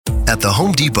At the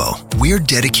Home Depot, we're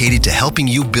dedicated to helping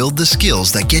you build the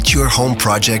skills that get your home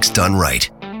projects done right.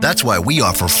 That's why we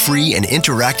offer free and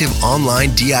interactive online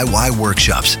DIY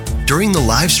workshops. During the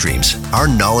live streams, our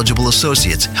knowledgeable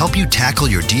associates help you tackle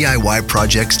your DIY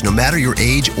projects no matter your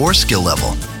age or skill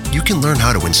level. You can learn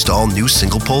how to install new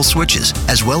single-pole switches,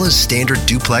 as well as standard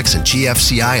duplex and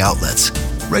GFCI outlets.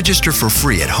 Register for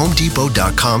free at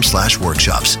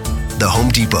homedepot.com/workshops. The Home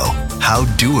Depot. How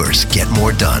doers get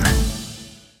more done.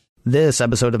 This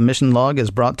episode of Mission Log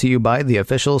is brought to you by the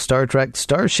official Star Trek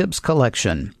Starships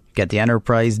Collection. Get the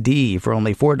Enterprise D for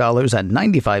only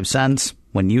 $4.95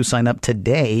 when you sign up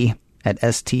today at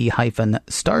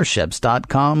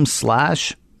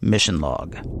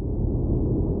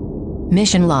st-starships.com/missionlog.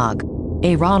 Mission Log,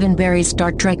 a Roddenberry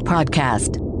Star Trek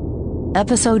podcast.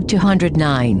 Episode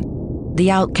 209, The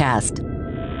Outcast.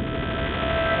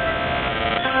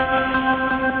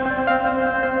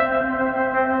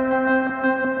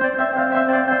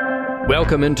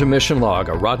 Welcome into Mission Log,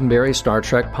 a Roddenberry Star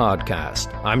Trek podcast.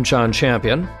 I'm John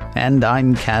Champion. And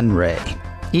I'm Ken Ray.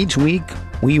 Each week,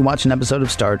 we watch an episode of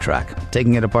Star Trek,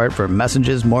 taking it apart for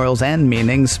messages, morals, and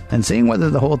meanings, and seeing whether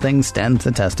the whole thing stands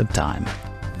the test of time.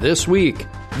 This week,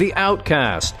 The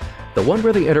Outcast, the one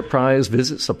where the Enterprise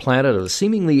visits a planet of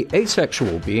seemingly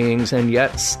asexual beings, and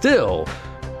yet still,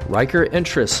 Riker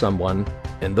interests someone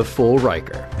in the full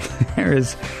Riker. There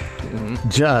is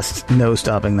just no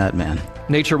stopping that man.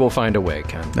 Nature will find a way,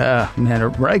 Ken.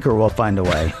 Man, Riker will find a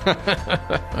way.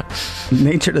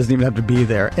 Nature doesn't even have to be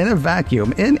there. In a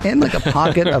vacuum, in like a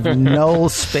pocket of null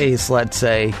space, let's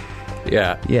say.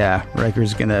 Yeah,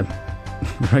 Riker's got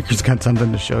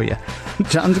something to show you.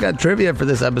 John's got trivia for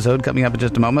this episode coming up in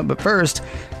just a moment, but first,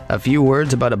 a few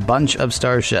words about a bunch of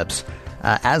starships.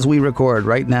 As we record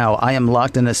right now, I am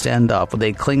locked in a standoff with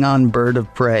a Klingon bird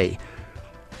of prey.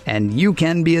 And you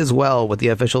can be as well with the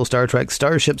official Star Trek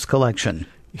Starships Collection.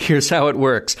 Here's how it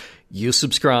works. You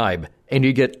subscribe, and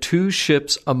you get 2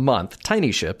 ships a month,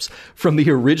 tiny ships, from the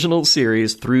original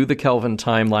series through the Kelvin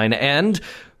timeline and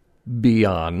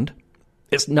beyond.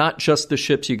 It's not just the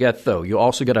ships you get, though. You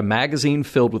also get a magazine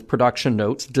filled with production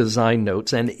notes, design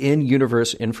notes, and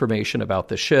in-universe information about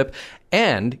the ship.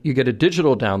 And you get a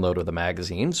digital download of the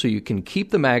magazine, so you can keep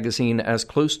the magazine as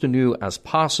close to new as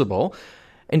possible.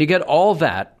 And you get all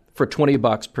that for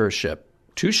 $20 per ship.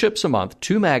 2 ships a month,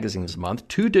 2 magazines a month,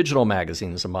 2 digital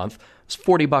magazines a month. It's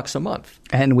 $40 a month.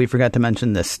 And we forgot to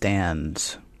mention the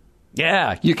stands.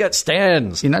 Yeah, you get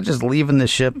stands. You're not just leaving the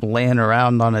ship laying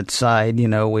around on its side,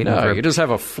 waiting for... you just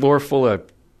have a floor full of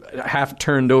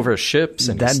half-turned over ships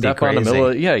and That'd step be crazy. on the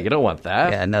middle. Yeah, you don't want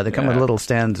that. Yeah, no, they come with little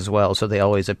stands as well, so they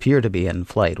always appear to be in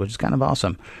flight, which is kind of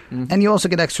awesome. Mm-hmm. And you also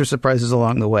get extra surprises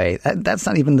along the way. That's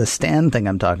not even the stand thing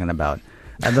I'm talking about.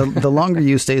 The longer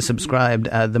you stay subscribed,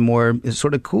 the more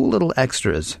sort of cool little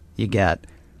extras you get.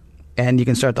 And you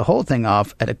can start the whole thing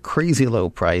off at a crazy low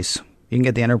price. You can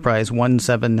get the Enterprise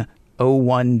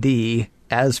 1701D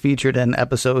as featured in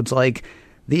episodes like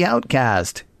The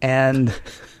Outcast and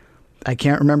I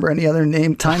can't remember any other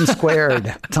name. Times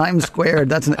Squared. Times Squared.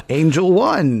 That's an Angel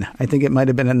One. I think it might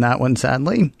have been in that one,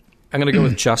 sadly. I'm going to go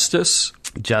with Justice.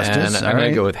 Justice. And I'm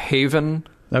going to go with Haven.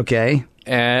 Okay.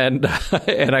 And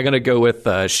I'm going to go with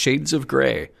Shades of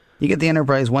Grey. You get the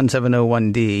Enterprise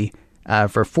 1701D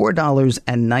for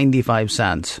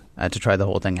 $4.95 to try the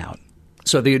whole thing out.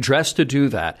 So the address to do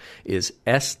that is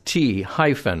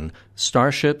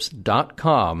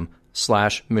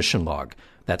st-starships.com/missionlog.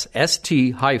 That's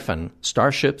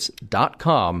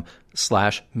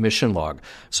st-starships.com/missionlog.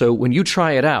 So when you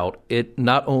try it out, it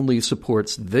not only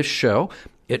supports this show,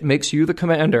 it makes you the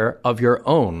commander of your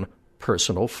own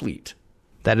personal fleet.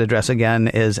 That address again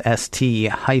is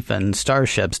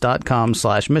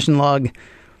st-starships.com/missionlog.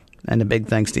 And a big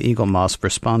thanks to Eagle Moss for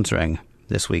sponsoring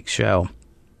this week's show.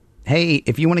 Hey,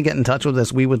 if you want to get in touch with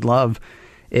us, we would love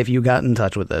if you got in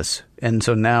touch with us. And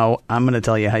so now I'm going to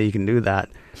tell you how you can do that.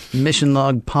 Mission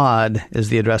Log Pod is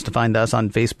the address to find us on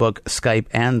Facebook, Skype,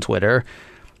 and Twitter.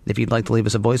 If you'd like to leave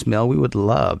us a voicemail, we would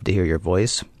love to hear your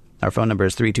voice. Our phone number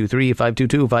is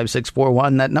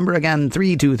 323-522-5641. That number again,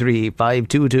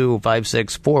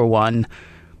 323-522-5641.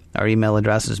 Our email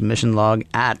address is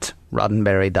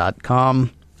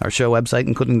missionlog@roddenberry.com. Our show website,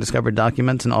 including discovered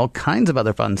documents and all kinds of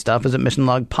other fun stuff, is at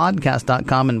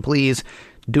missionlogpodcast.com. And please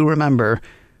do remember,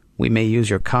 we may use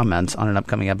your comments on an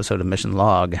upcoming episode of Mission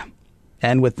Log.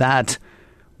 And with that,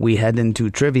 we head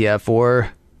into trivia for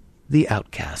The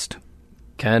Outcast.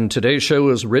 Ken, today's show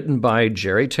is written by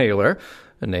Jerry Taylor,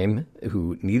 a name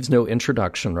who needs no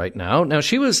introduction right now. Now,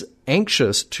 she was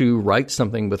anxious to write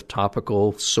something with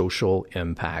topical social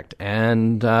impact,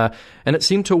 and it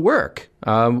seemed to work.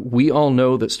 We all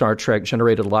know that Star Trek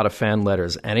generated a lot of fan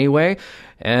letters anyway,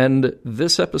 and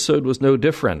this episode was no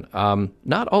different.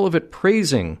 Not all of it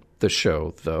praising the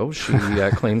show, though. She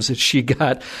claims that she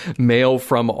got mail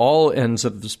from all ends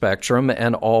of the spectrum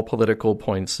and all political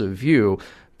points of view,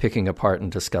 picking apart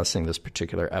and discussing this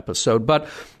particular episode. But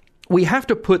we have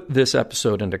to put this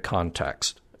episode into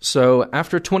context. So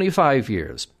after 25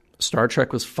 years, Star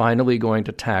Trek was finally going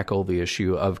to tackle the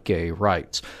issue of gay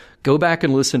rights. Go back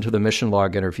and listen to the Mission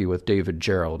Log interview with David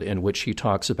Gerrold, in which he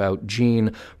talks about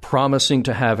Gene promising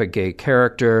to have a gay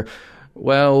character.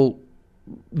 Well,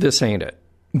 this ain't it.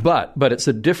 But it's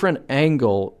a different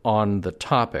angle on the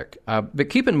topic. But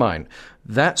keep in mind,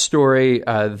 that story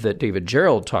that David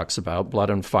Gerrold talks about, Blood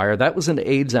and Fire, that was an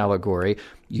AIDS allegory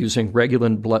using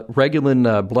Regulin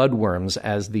bloodworms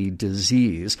as the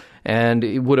disease, and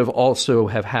it would have also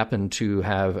have happened to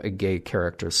have a gay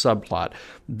character subplot.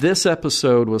 This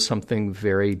episode was something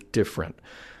very different.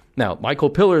 Now, Michael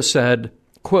Piller said,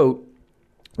 quote,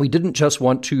 "We didn't just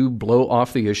want to blow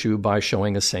off the issue by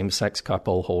showing a same-sex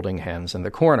couple holding hands in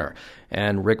the corner."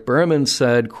 And Rick Berman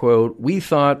said, quote, "We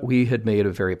thought we had made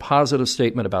a very positive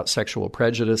statement about sexual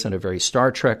prejudice in a very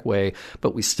Star Trek way,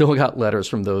 but we still got letters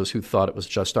from those who thought it was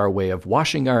just our way of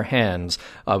washing our hands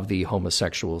of the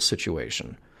homosexual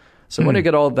situation." So I want to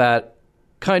get all that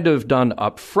kind of done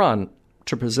up front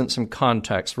to present some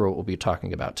context for what we'll be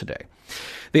talking about today.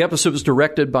 The episode was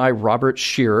directed by Robert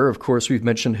Shearer. Of course, we've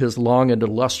mentioned his long and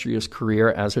illustrious career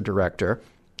as a director.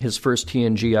 His first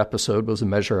TNG episode was A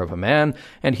Measure of a Man,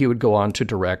 and he would go on to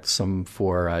direct some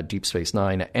for Deep Space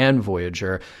Nine and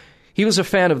Voyager. He was a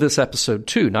fan of this episode,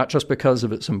 too, not just because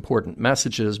of its important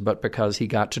messages, but because he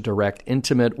got to direct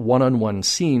intimate one-on-one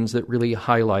scenes that really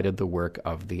highlighted the work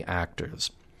of the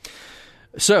actors.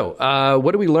 So,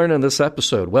 what do we learn in this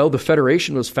episode? Well, the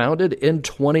Federation was founded in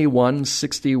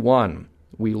 2161.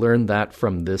 We learned that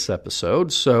from this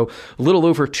episode, so a little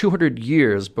over 200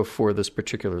 years before this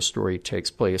particular story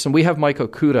takes place. And we have Mike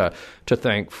Okuda to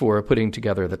thank for putting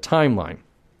together the timeline.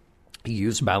 He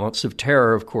used Balance of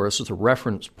Terror, of course, as a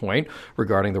reference point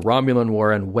regarding the Romulan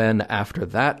War and when, after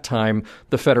that time,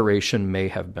 the Federation may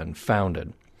have been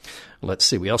founded. Let's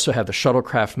see, we also have the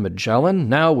shuttlecraft Magellan,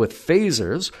 now with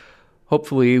phasers.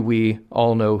 Hopefully, we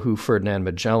all know who Ferdinand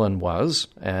Magellan was,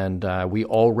 and we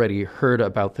already heard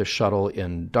about this shuttle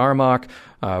in Darmok.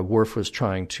 Worf was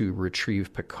trying to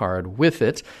retrieve Picard with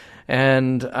it.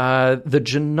 And the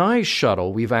Janai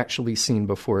shuttle we've actually seen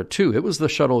before, too. It was the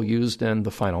shuttle used in the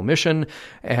final mission,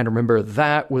 and remember,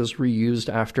 that was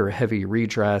reused after heavy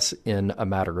redress in A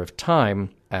Matter of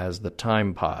Time as the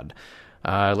Time Pod.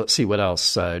 Let's see what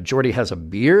else. Geordi has a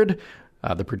beard.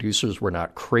 The producers were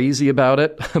not crazy about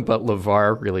it, but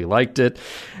LeVar really liked it.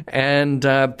 And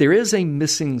there is a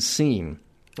missing scene.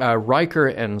 Riker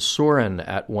and Soren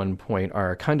at one point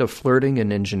are kind of flirting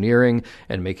in engineering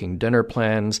and making dinner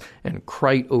plans, and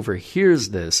Krite overhears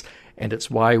this, and it's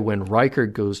why when Riker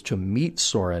goes to meet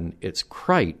Soren, it's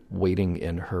Krite waiting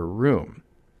in her room.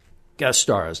 Guest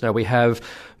stars. Now we have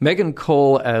Megan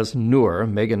Cole as Noor.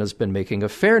 Megan has been making a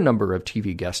fair number of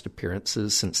TV guest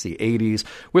appearances since the 80s,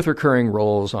 with recurring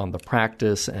roles on The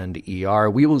Practice and ER.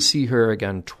 We will see her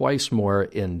again twice more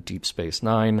in Deep Space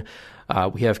Nine.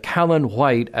 We have Callan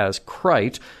White as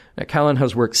Krite. Now, Callan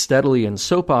has worked steadily in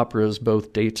soap operas,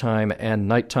 both daytime and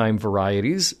nighttime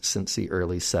varieties, since the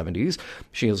early 70s.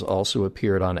 She has also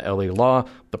appeared on LA Law,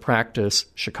 The Practice,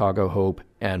 Chicago Hope,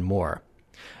 and more.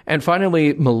 And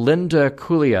finally, Melinda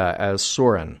Kulia as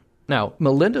Soren. Now,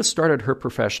 Melinda started her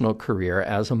professional career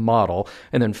as a model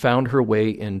and then found her way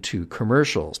into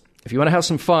commercials. If you want to have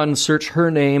some fun, search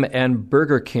her name and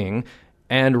Burger King.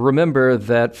 And remember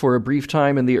that for a brief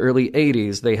time in the early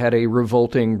 80s, they had a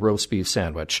revolting roast beef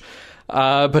sandwich.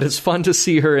 But it's fun to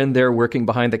see her in there working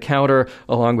behind the counter,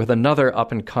 along with another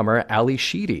up-and-comer, Ali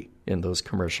Sheedy, in those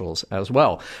commercials as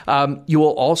well. You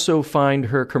will also find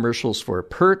her commercials for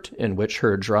Pert, in which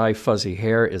her dry, fuzzy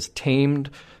hair is tamed.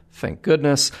 Thank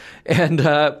goodness. And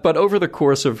but over the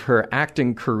course of her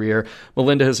acting career,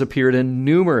 Melinda has appeared in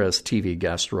numerous TV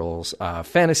guest roles.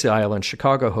 Fantasy Island,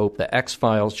 Chicago Hope, The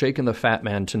X-Files, Jake and the Fat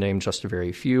Man, to name just a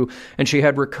very few. And she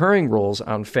had recurring roles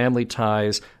on Family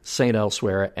Ties, St.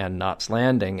 Elsewhere, and Knots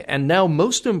Landing. And now,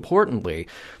 most importantly,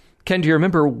 Ken, do you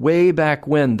remember way back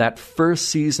when, that first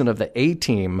season of the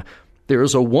A-Team, there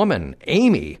was a woman,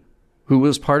 Amy, who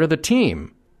was part of the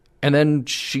team. And then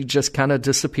she just kind of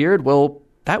disappeared? Well,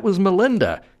 that was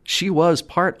Melinda. She was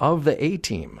part of the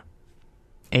A-Team.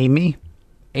 Amy?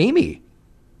 Amy.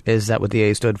 Is that what the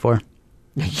A stood for?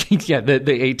 Yeah,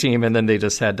 the A team, and then they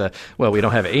just had to, well, we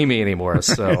don't have Amy anymore,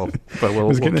 so, but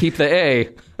we'll keep the A.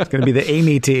 It's going to be the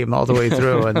Amy team all the way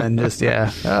through, and then just,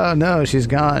 oh, no, she's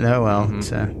gone. Oh, well,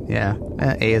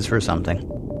 A is for something.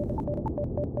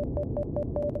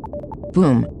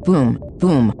 Boom, boom,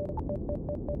 boom.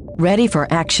 Ready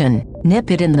for action.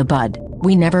 Nip it in the bud.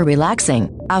 We never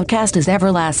relaxing. Outcast is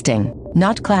everlasting.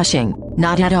 Not clashing.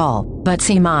 Not at all. But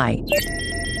see my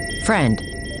friend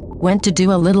went to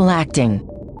do a little acting.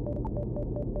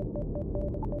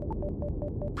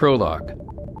 Prologue.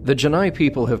 The Janai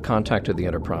people have contacted the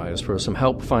Enterprise for some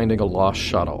help finding a lost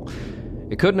shuttle.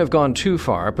 It couldn't have gone too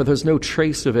far, but there's no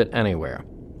trace of it anywhere.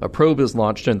 A probe is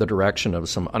launched in the direction of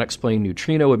some unexplained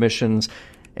neutrino emissions,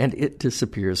 and it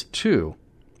disappears too.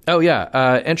 Oh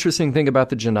yeah, interesting thing about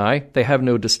the Janai, they have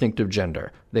no distinctive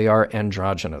gender. They are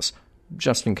androgynous,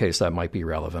 just in case that might be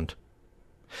relevant.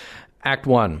 Act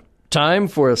 1. Time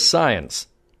for science.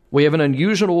 We have an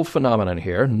unusual phenomenon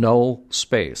here, null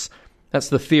space. That's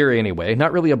the theory anyway,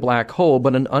 not really a black hole,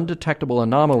 but an undetectable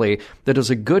anomaly that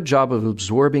does a good job of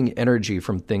absorbing energy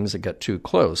from things that get too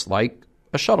close, like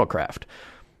a shuttlecraft.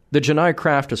 The Janai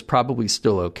craft is probably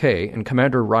still okay, and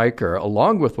Commander Riker,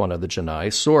 along with one of the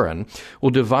Janai, Soren, will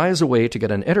devise a way to get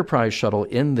an Enterprise shuttle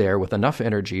in there with enough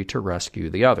energy to rescue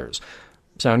the others.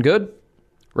 Sound good?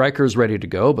 Riker's ready to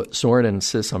go, but Soren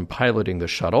insists on piloting the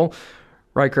shuttle.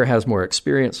 Riker has more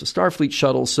experience with Starfleet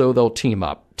shuttles, so they'll team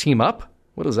up. Team up?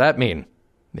 What does that mean?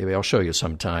 Maybe I'll show you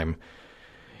sometime.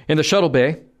 In the shuttle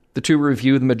bay, the two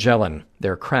review the Magellan,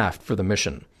 their craft for the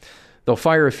mission. They'll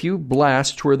fire a few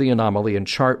blasts toward the anomaly and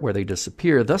chart where they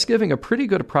disappear, thus giving a pretty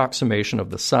good approximation of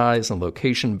the size and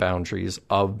location boundaries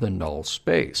of the null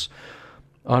space.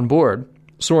 On board,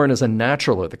 Soren is a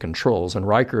natural at the controls, and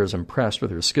Riker is impressed with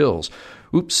her skills.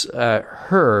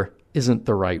 Her isn't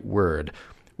the right word.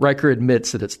 Riker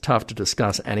admits that it's tough to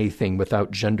discuss anything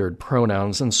without gendered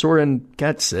pronouns, and Soren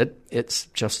gets it. It's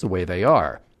just the way they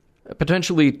are. A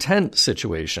potentially tense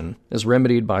situation is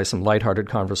remedied by some lighthearted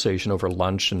conversation over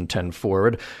lunch and 10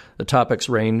 forward. The topics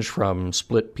range from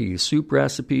split pea soup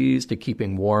recipes to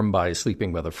keeping warm by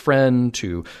sleeping with a friend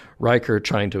to Riker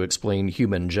trying to explain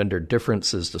human gender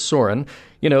differences to Soren.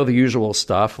 You know, the usual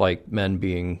stuff like men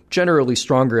being generally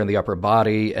stronger in the upper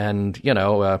body and,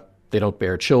 they don't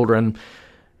bear children.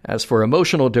 As for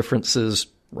emotional differences,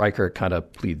 Riker kind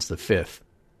of pleads the fifth.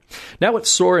 Now it's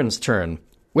Soren's turn.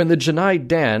 When the Janai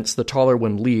dance, the taller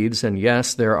one leads, and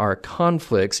yes, there are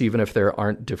conflicts, even if there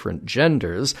aren't different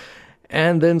genders.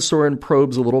 And then Soren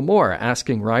probes a little more,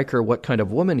 asking Riker what kind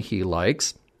of woman he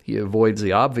likes. He avoids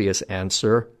the obvious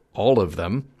answer, all of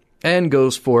them, and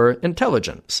goes for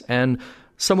intelligence, and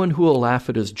someone who will laugh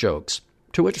at his jokes,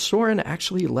 to which Soren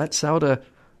actually lets out a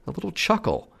little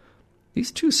chuckle.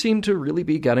 These two seem to really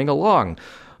be getting along,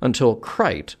 until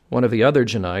Krite, one of the other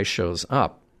Janai, shows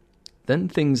up. Then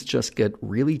things just get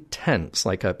really tense,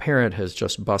 like a parent has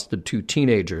just busted two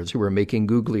teenagers who are making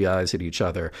googly eyes at each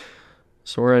other.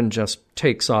 Soren just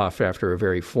takes off after a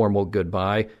very formal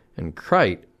goodbye, and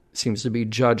Krite seems to be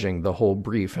judging the whole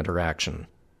brief interaction.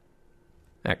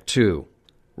 Act 2.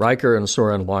 Riker and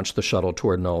Soren launch the shuttle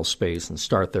toward null space and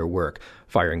start their work,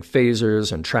 firing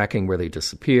phasers and tracking where they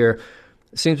disappear.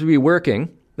 It seems to be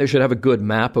working. They should have a good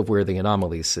map of where the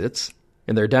anomaly sits.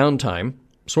 In their downtime,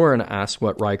 Soren asks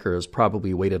what Riker has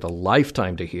probably waited a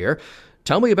lifetime to hear.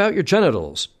 Tell me about your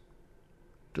genitals.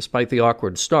 Despite the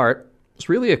awkward start, it's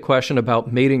really a question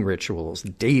about mating rituals,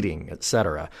 dating,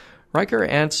 etc. Riker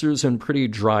answers in pretty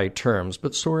dry terms,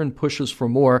 but Soren pushes for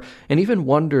more and even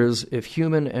wonders if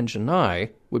human and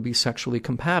Janai would be sexually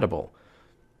compatible.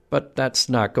 But that's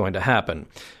not going to happen.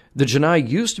 The Janai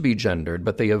used to be gendered,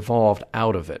 but they evolved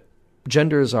out of it.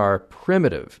 Genders are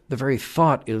primitive. The very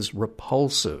thought is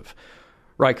repulsive.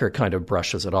 Riker kind of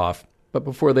brushes it off, but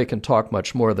before they can talk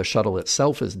much more, the shuttle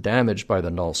itself is damaged by the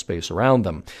null space around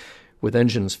them. With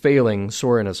engines failing,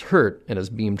 Soren is hurt and is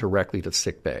beamed directly to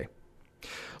sickbay.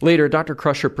 Later, Dr.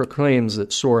 Crusher proclaims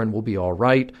that Soren will be all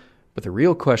right, but the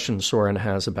real question Soren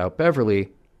has about Beverly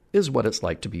is what it's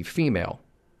like to be female.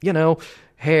 You know,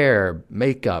 hair,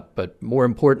 makeup, but more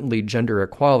importantly, gender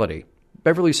equality.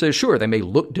 Beverly says, sure, they may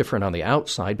look different on the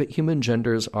outside, but human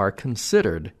genders are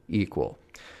considered equal.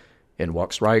 In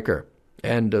walks Riker,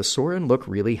 and Soren look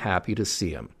really happy to see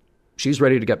him. She's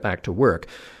ready to get back to work.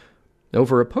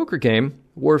 Over a poker game,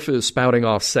 Worf is spouting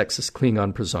off sexist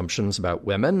Klingon presumptions about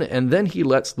women, and then he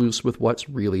lets loose with what's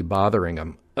really bothering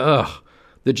him. Ugh,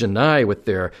 the Janai with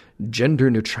their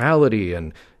gender neutrality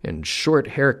and short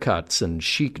haircuts and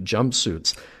chic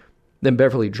jumpsuits. Then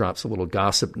Beverly drops a little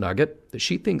gossip nugget that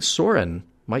she thinks Soren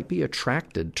might be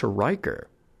attracted to Riker.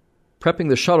 Prepping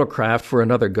the shuttlecraft for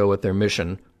another go at their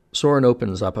mission, Soren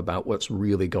opens up about what's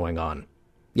really going on.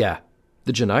 Yeah,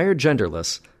 the Janai are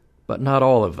genderless, but not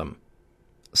all of them.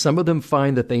 Some of them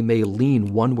find that they may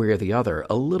lean one way or the other,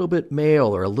 a little bit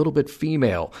male or a little bit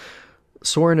female.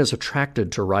 Soren is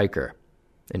attracted to Riker,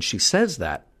 and she says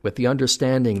that with the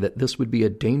understanding that this would be a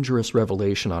dangerous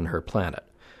revelation on her planet.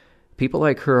 People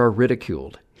like her are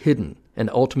ridiculed, hidden, and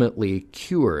ultimately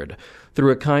cured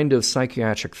through a kind of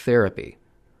psychiatric therapy.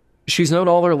 She's known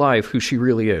all her life who she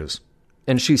really is,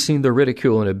 and she's seen the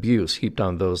ridicule and abuse heaped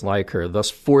on those like her, thus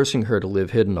forcing her to live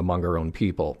hidden among her own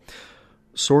people.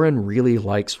 Soren really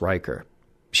likes Riker.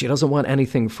 She doesn't want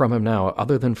anything from him now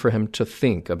other than for him to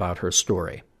think about her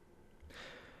story.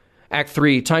 Act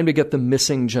 3, time to get the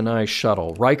missing Janai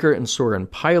shuttle. Riker and Soren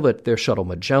pilot their shuttle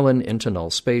Magellan into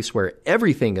null space where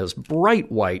everything is bright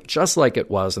white, just like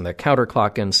it was in the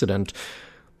counterclock incident.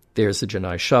 There's the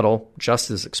Janai shuttle,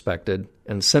 just as expected,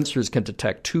 and sensors can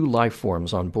detect 2 life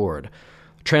forms on board.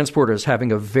 Transporter is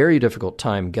having a very difficult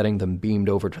time getting them beamed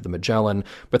over to the Magellan,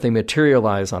 but they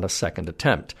materialize on a second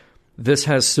attempt. This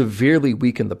has severely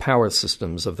weakened the power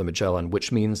systems of the Magellan,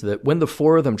 which means that when the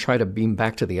 4 of them try to beam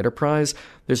back to the Enterprise,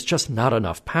 there's just not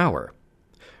enough power.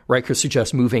 Riker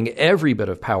suggests moving every bit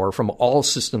of power from all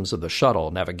systems of the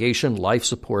shuttle, navigation, life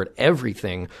support,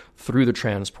 everything, through the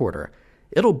transporter.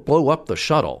 It'll blow up the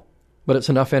shuttle, but it's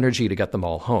enough energy to get them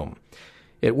all home.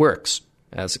 It works.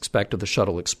 As expected, the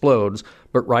shuttle explodes,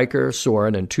 but Riker,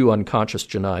 Soren, and 2 unconscious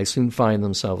Janai soon find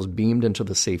themselves beamed into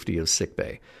the safety of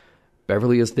sickbay.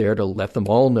 Beverly is there to let them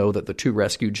all know that the 2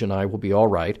 rescued Janai will be all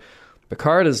right.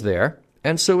 Picard is there,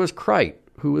 and so is Krite,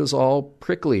 who is all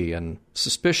prickly and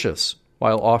suspicious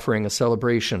while offering a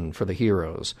celebration for the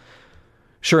heroes.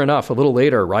 Sure enough, a little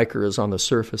later, Riker is on the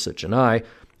surface at Janai,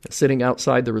 sitting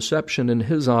outside the reception in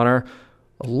his honor,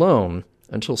 alone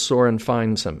until Soren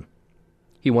finds him.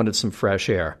 He wanted some fresh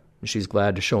air, and she's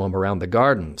glad to show him around the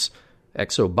gardens.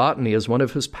 Exobotany is one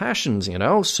of his passions,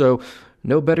 so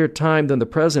no better time than the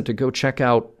present to go check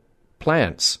out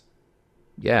plants.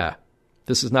 Yeah,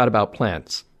 this is not about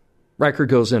plants. Riker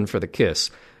goes in for the kiss,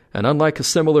 and unlike a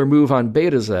similar move on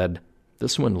Betazed,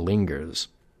 this one lingers.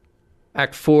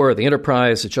 Act 4, the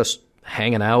Enterprise is just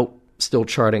hanging out, still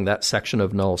charting that section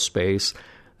of null space.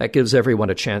 That gives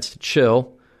everyone a chance to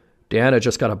chill. Deanna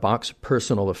just got a box of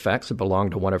personal effects that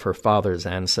belonged to one of her father's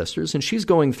ancestors, and she's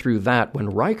going through that when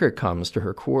Riker comes to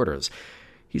her quarters.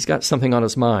 He's got something on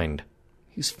his mind.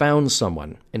 He's found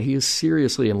someone, and he is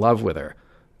seriously in love with her.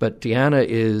 But Deanna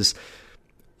is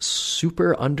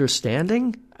super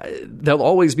understanding. They'll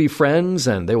always be friends,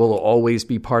 and they will always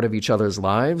be part of each other's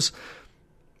lives.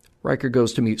 Riker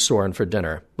goes to meet Soren for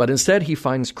dinner, but instead he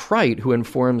finds Krite, who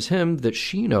informs him that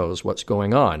she knows what's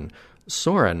going on.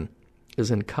 Soren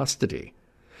is in custody.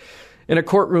 In a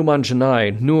courtroom on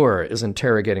Janai, Noor is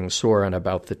interrogating Soren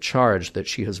about the charge that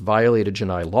she has violated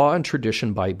Janai law and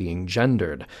tradition by being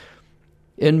gendered.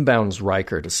 Inbounds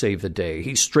Riker to save the day.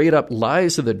 He straight up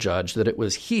lies to the judge that it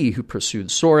was he who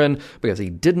pursued Soren because he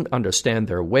didn't understand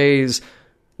their ways.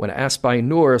 When asked by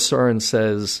Noor, Soren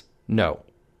says, no,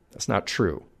 that's not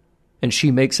true. And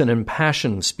she makes an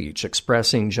impassioned speech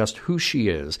expressing just who she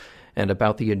is and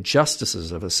about the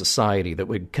injustices of a society that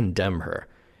would condemn her.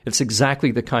 It's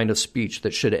exactly the kind of speech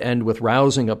that should end with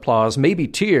rousing applause, maybe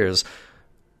tears,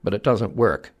 but it doesn't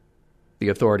work. The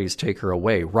authorities take her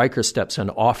away. Riker steps in,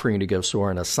 offering to give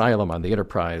Soren asylum on the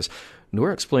Enterprise.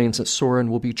 Noor explains that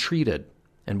Soren will be treated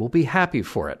and will be happy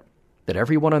for it, that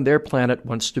everyone on their planet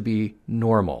wants to be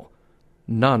normal.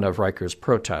 None of Riker's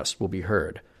protests will be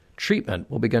heard. Treatment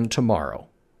will begin tomorrow.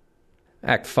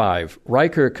 Act 5.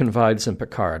 Riker confides in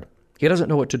Picard. He doesn't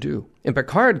know what to do, and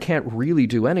Picard can't really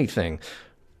do anything.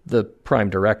 The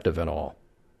prime directive and all.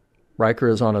 Riker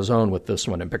is on his own with this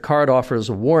one, and Picard offers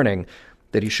a warning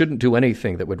that he shouldn't do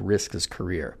anything that would risk his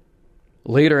career.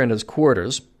 Later in his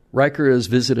quarters, Riker is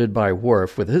visited by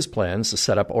Worf with his plans to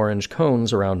set up orange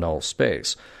cones around null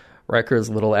space. Riker is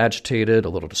a little agitated, a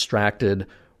little distracted.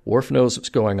 Worf knows what's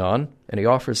going on, and he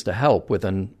offers to help with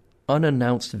an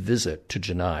unannounced visit to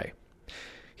Janai.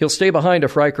 He'll stay behind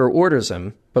if Riker orders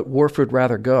him, but Worf would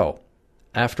rather go.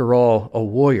 After all, a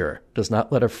warrior does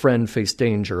not let a friend face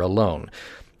danger alone.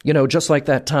 Just like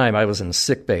that time I was in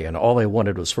sickbay and all I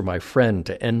wanted was for my friend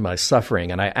to end my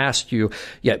suffering, and I asked you,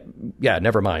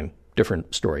 never mind,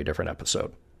 different story, different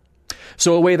episode.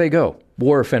 So away they go.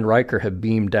 Worf and Riker have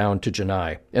beamed down to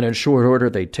Janai, and in short order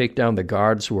they take down the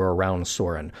guards who are around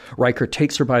Soren. Riker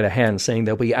takes her by the hand, saying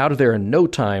they'll be out of there in no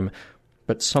time,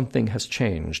 but something has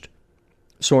changed.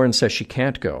 Soren says she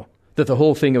can't go, that the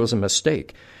whole thing was a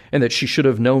mistake, and that she should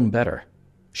have known better.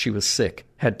 She was sick,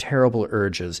 had terrible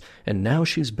urges, and now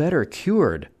she's better,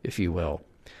 cured, if you will.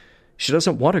 She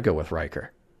doesn't want to go with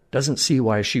Riker. doesn't see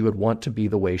why she would want to be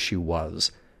the way she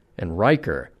was, and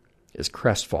Riker is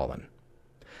crestfallen.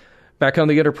 Back on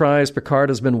the Enterprise, Picard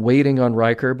has been waiting on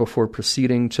Riker before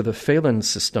proceeding to the Phelan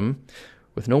system.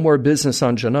 With no more business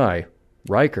on Janai,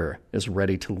 Riker is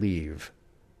ready to leave.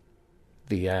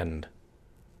 The end.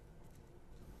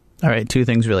 All right, 2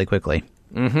 things really quickly.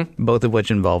 Both of which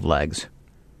involve legs.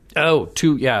 Oh,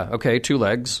 2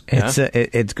 legs.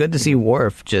 It's good to see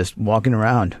Worf just walking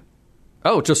around.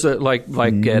 Oh, just like it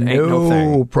ain't no no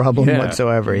thing. problem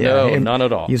whatsoever. Yeah. No, hey, none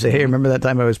at all. You say, hey, remember that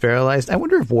time I was paralyzed? I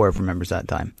wonder if Worf remembers that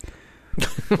time.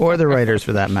 Or the writers,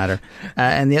 for that matter.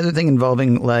 And the other thing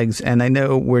involving legs, and I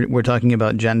know we're talking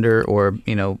about gender or,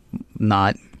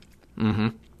 not. Mm-hmm.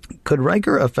 Could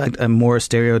Riker affect a more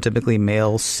stereotypically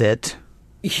male sit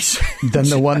than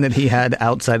the one that he had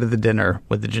outside of the dinner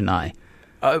with the Janai?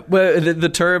 Well, the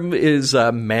term is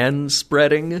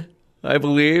man-spreading, I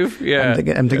believe. Yeah.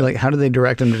 I'm thinking like, how do they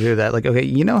direct him to do that? Like, okay,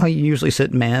 you know how you usually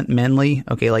sit manly?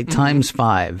 Okay, like times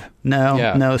 5.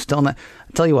 No, still not.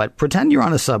 I'll tell you what, pretend you're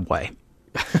on a subway.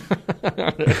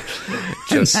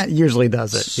 Just that usually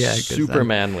does it. Yeah, super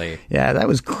manly. Yeah, that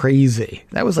was crazy.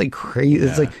 That was like crazy.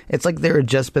 Yeah. It's like there had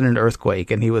just been an earthquake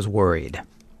and he was worried.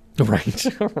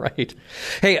 Right.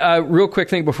 Hey, real quick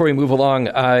thing before we move along.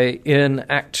 In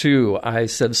Act 2, I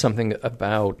said something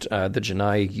about the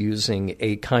Janai using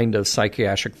a kind of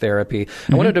psychiatric therapy.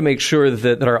 I wanted to make sure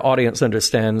that our audience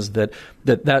understands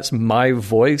that's my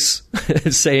voice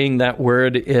saying that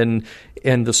word in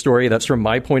the story. That's from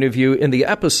my point of view. In the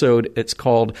episode, it's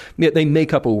called, they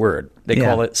make up a word. They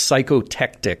call it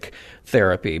psychotectic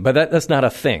therapy, but that's not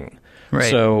a thing. Right.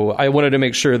 So I wanted to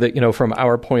make sure that, from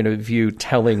our point of view,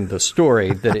 telling the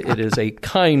story, that it is a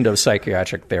kind of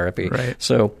psychiatric therapy. Right.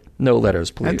 So no letters,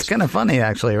 please. It's kind of funny,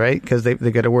 actually, right? Because they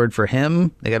got a word for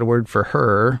him, they got a word for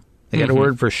her, they got a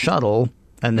word for shuttle,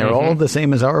 and they're all the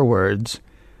same as our words.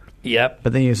 Yep.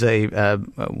 But then you say,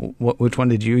 which one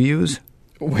did you use?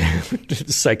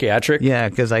 Psychiatric? Yeah,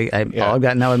 because all I've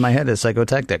got now in my head is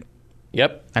psychotectic.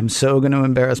 Yep. I'm so going to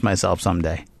embarrass myself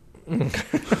someday.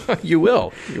 You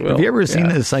will. Have you ever seen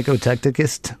a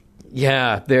psychotecticist?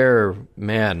 Yeah,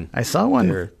 man. I saw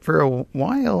one for a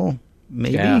while,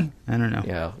 maybe. Yeah. I don't know.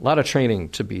 Yeah, a lot of training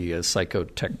to be a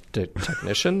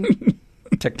psychotechnician.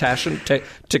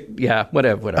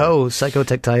 Whatever. Oh,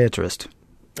 psychotectiatrist.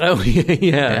 Oh,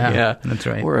 yeah. That's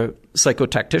right. Or a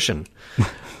psychotactician.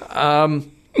 All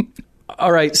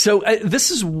right, so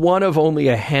this is one of only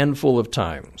a handful of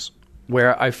times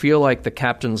where I feel like the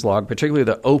captain's log, particularly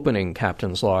the opening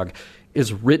captain's log,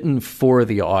 is written for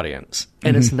the audience.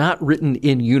 And it's not written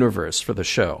in universe for the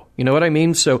show. You know what I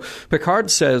mean? So Picard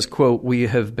says, quote, "We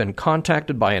have been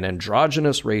contacted by an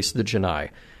androgynous race, the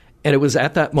Janai." And it was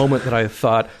at that moment that I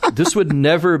thought, this would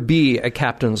never be a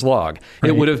captain's log. Right.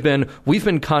 It would have been, "We've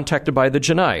been contacted by the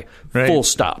Janai." Right. Full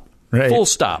stop. Right. Full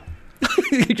stop.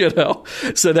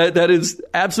 So that is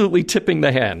absolutely tipping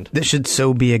the hand. This should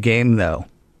so be a game, though.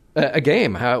 A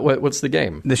game? What's the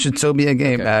game? This should so be a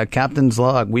game. Okay. Captain's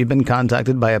log. We've been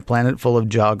contacted by a planet full of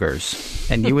joggers.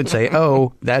 And you would say,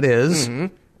 oh, that is...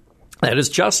 That is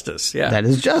justice, yeah. That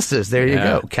is justice. There you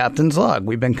go. Captain's log.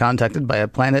 We've been contacted by a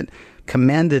planet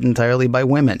commanded entirely by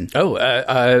women. Oh,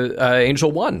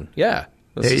 Angel 1. Yeah.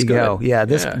 There you go. Yeah,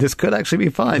 this could actually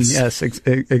be fun. Yes,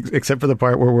 except for the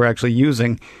part where we're actually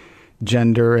using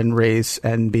gender and race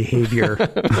and behavior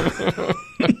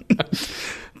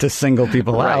to single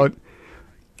people out.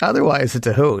 Otherwise, it's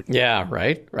a hoot. Yeah,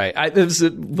 right. There's a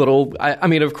little... I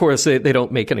mean, of course, they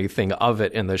don't make anything of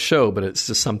it in the show, but it's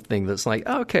just something that's like,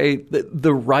 okay,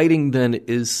 the writing then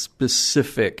is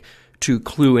specific to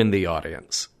clue in the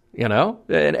audience,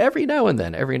 And every now and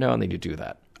then you do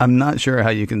that. I'm not sure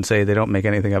how you can say they don't make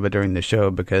anything of it during the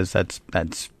show, because that's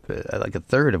like a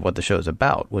third of what the show's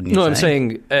about, wouldn't you say? I'm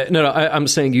saying I'm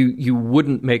saying you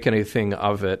wouldn't make anything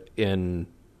of it in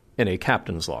a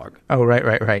captain's log. Oh,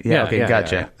 right. Yeah, okay,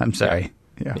 gotcha. Yeah. I'm sorry.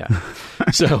 Yeah.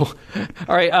 So,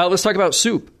 all right, let's talk about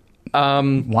soup.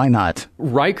 Why not?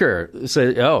 Riker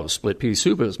said, split pea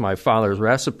soup is my father's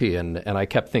recipe, and I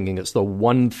kept thinking it's the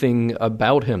one thing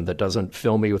about him that doesn't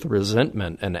fill me with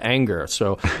resentment and anger.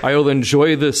 So I will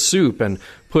enjoy this soup and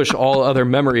push all other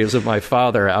memories of my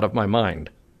father out of my mind.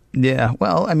 Yeah,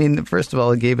 well, I mean, first of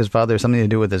all, it gave his father something to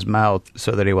do with his mouth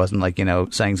so that he wasn't,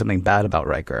 saying something bad about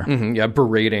Riker. Mm-hmm,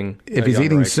 berating. If he's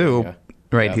eating soup,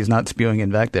 he's not spewing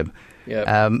invective.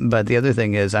 Yep. But the other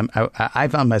thing is, I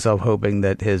found myself hoping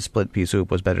that his split pea soup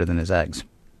was better than his eggs.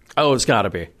 Oh, it's got to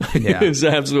be. Yeah. It's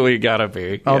absolutely got to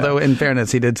be. Although, in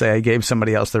fairness, he did say I gave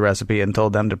somebody else the recipe and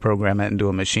told them to program it into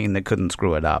a machine that couldn't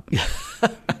screw it up.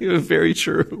 Very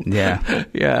true. Yeah.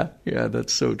 Yeah,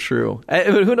 that's so true.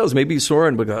 But who knows? Maybe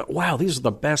Soren would go, wow, these are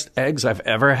the best eggs I've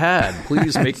ever had.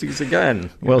 Please make these again.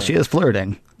 Well, she is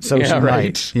flirting. So she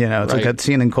might. You know, it's like that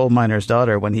scene in Coal Miner's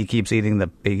Daughter when he keeps eating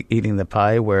the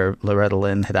pie where Loretta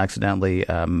Lynn had accidentally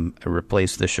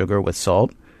replaced the sugar with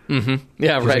salt. Mm-hmm.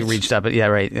 Yeah, right. He reached up,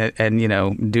 and you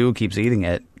know, Dew keeps eating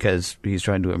it because he's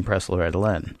trying to impress Loretta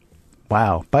Lynn.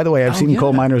 Wow. By the way, I've seen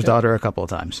Coal Miner's Daughter a couple of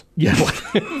times. Yeah,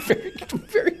 very,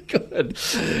 very good.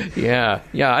 Yeah.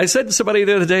 I said to somebody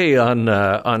the other day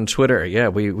on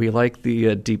Twitter, we like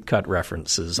the deep cut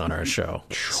references on our show.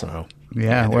 So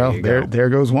there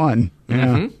goes one. Yeah.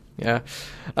 Mm-hmm. Yeah.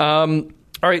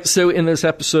 All right. So in this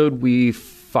episode, we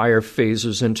fire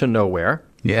phasers into nowhere.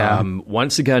 Yeah.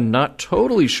 Once again, not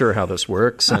totally sure how this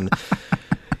works. And,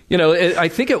 you know, I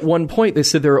think at one point they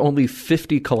said they're only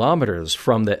 50 kilometers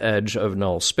from the edge of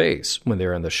null space when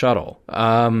they're in the shuttle.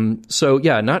 So,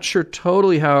 not sure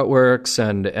totally how it works.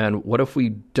 And what if we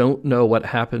don't know what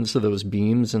happens to those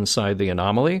beams inside the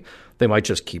anomaly? They might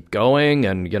just keep going.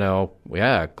 And, you know,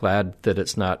 glad that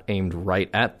it's not aimed right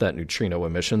at that neutrino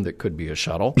emission that could be a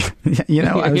shuttle. You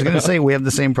know, I was going to say we have the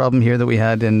same problem here that we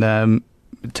had in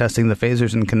testing the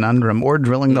phasers in Conundrum or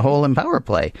drilling the hole in Power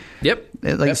Play. Yep.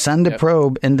 Send a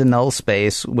probe into null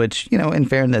space, which, you know, in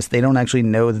fairness, they don't actually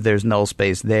know that there's null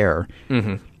space there.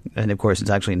 Mm-hmm. And of course, it's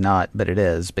actually not, but it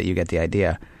is. But you get the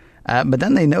idea. But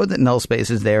then they know that null space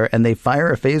is there and they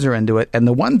fire a phaser into it. And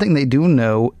the one thing they do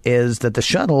know is that the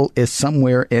shuttle is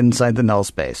somewhere inside the null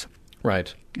space.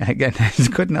 Right. Again, I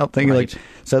just couldn't help thinking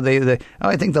so they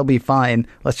I think they'll be fine.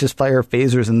 Let's just fire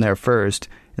phasers in there first.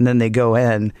 And then they go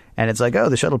in, and it's like,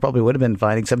 the shuttle probably would have been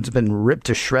fine, except it's been ripped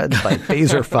to shreds by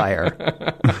phaser fire.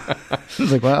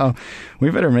 It's like, wow, we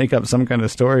better make up some kind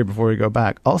of story before we go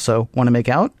back. Also, want to make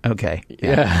out? Okay.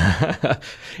 Yeah.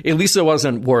 At least it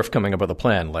wasn't Worf coming up with a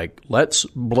plan. Like, let's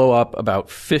blow up about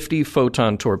 50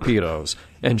 photon torpedoes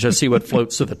and just see what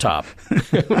floats to the top.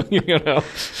 You know?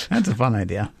 That's a fun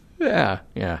idea. Yeah.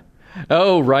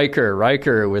 Oh,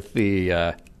 Riker with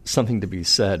the... something to be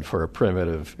said for a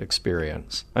primitive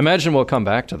experience. I imagine we'll come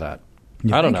back to that.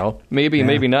 I don't know.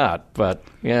 Maybe not. But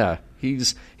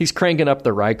he's cranking up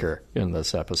the Riker in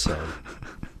this episode.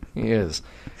 He is.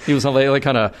 He was like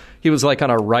on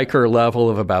a Riker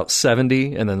level of about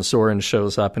 70, and then Soren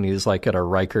shows up and he's like at a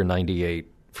Riker 98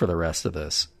 for the rest of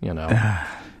this. You know.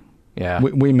 Yeah,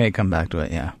 we may come back to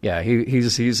it. Yeah.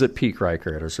 He's at peak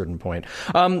Riker at a certain point.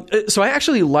 So I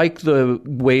actually like the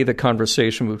way the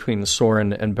conversation between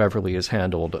Soren and Beverly is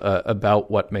handled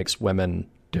about what makes women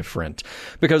different,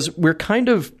 because we're kind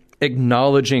of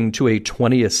acknowledging to a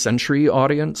 20th century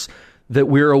audience that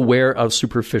we're aware of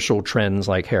superficial trends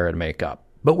like hair and makeup.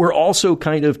 But we're also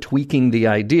kind of tweaking the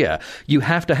idea. You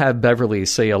have to have Beverly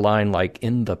say a line like,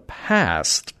 in the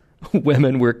past,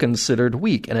 women were considered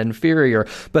weak and inferior,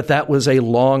 but that was a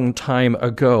long time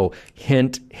ago.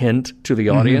 Hint, hint to the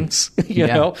audience. You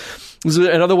know? It was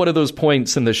another one of those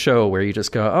points in the show where you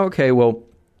just go, okay, well,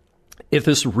 if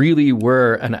this really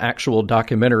were an actual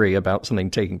documentary about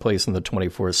something taking place in the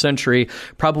 24th century,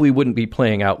 probably wouldn't be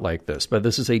playing out like this. But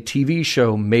this is a TV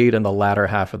show made in the latter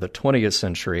half of the 20th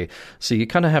century, so you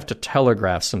kind of have to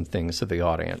telegraph some things to the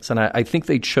audience. And I think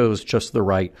they chose just the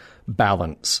right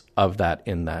balance of that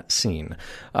in that scene.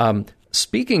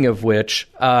 Speaking of which,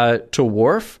 to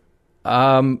Worf,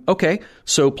 okay,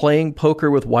 so playing poker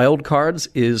with wild cards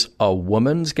is a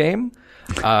woman's game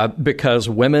because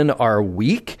women are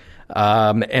weak.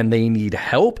 And they need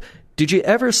help. Did you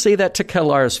ever say that to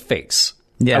Kellar's face?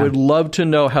 Yeah. I would love to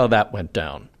know how that went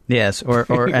down. Yes, or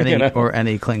any or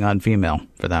any Klingon female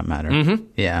for that matter. Mm-hmm.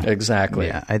 Yeah, exactly.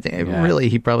 Yeah, I think really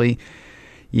he probably.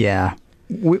 Yeah,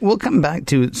 we'll come back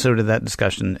to sort of that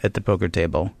discussion at the poker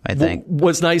table. I think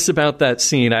what's nice about that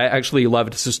scene, I actually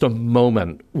loved. It's just a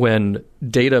moment when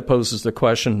Data poses the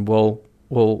question, "Well,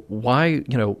 why?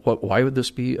 Why would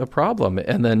this be a problem?"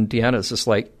 And then Deanna's just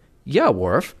like, "Yeah,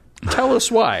 Worf. Tell us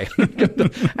why."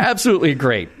 Absolutely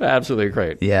great.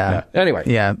 Yeah. Anyway.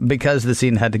 Yeah, because the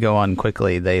scene had to go on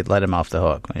quickly, they let him off the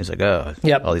hook. He's like, all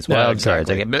these wild cards.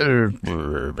 Yeah.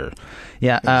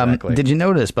 Exactly. Did you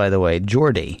notice, by the way,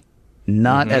 Geordi,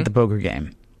 not at the poker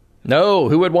game? No,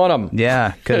 who would want him?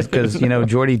 Yeah, because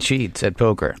Geordi cheats at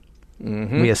poker.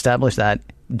 Mm-hmm. We established that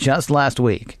just last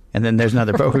week. And then there's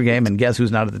another poker game, and guess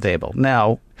who's not at the table?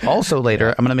 Now, also later,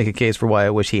 I'm going to make a case for why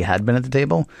I wish he had been at the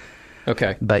table.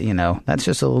 Okay. But, that's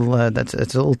just a little, it's a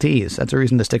little tease. That's a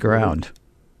reason to stick around.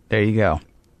 There you go.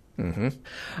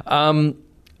 Mm-hmm.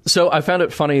 So I found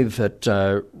it funny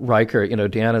that Riker,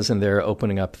 Deanna's in there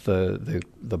opening up the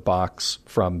box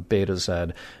from Beta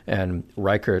Z, and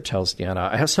Riker tells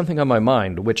Deanna, I have something on my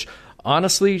mind, which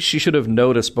honestly she should have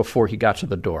noticed before he got to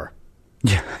the door.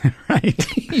 Yeah, right.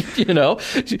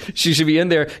 She should be in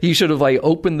there. He should have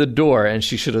opened the door, and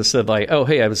she should have said oh,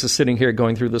 hey, I was just sitting here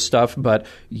going through the stuff, but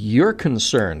you're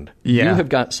concerned. Yeah. You have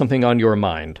got something on your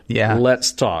mind. Yeah.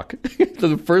 Let's talk. For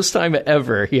the first time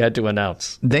ever, he had to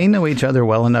announce. They know each other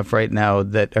well enough right now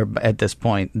that, or at this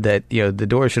point, that, the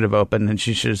door should have opened and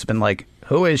she should have been like,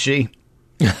 who is she?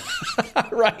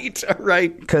 Right.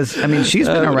 Because she's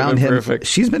been around him. Perfect.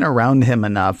 She's been around him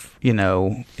enough,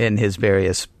 in his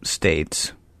various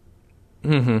states,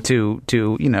 to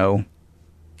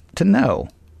know.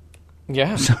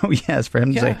 Yeah. So yes, for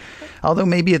him to say, although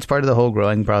maybe it's part of the whole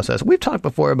growing process. We've talked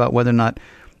before about whether or not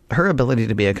her ability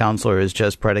to be a counselor is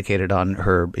just predicated on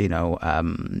her,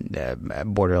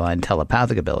 borderline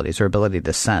telepathic abilities, her ability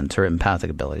to sense, her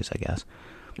empathic abilities, I guess.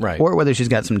 Right. Or whether she's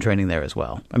got some training there as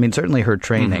well. Certainly her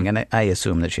training, and I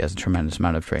assume that she has a tremendous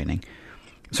amount of training.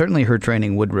 Certainly her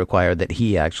training would require that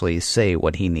he actually say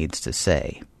what he needs to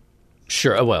say.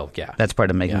 Sure. Well, yeah. That's part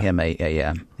of making him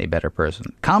a better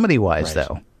person. Comedy-wise,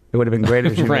 though, it would have been great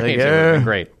if she right. It would have been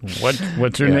great.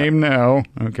 What's her name now?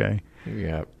 Okay.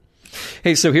 Yeah.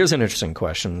 Hey, so here's an interesting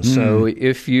question. So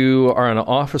if you are an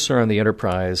officer on the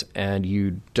Enterprise and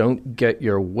you don't get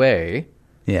your way...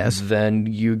 Yes. Then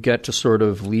you get to sort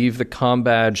of leave the comm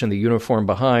badge and the uniform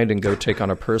behind and go take on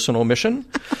a personal mission.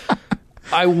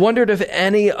 I wondered if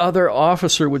any other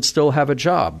officer would still have a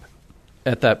job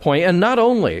at that point. And not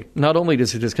only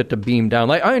does he just get to beam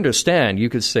down. I understand you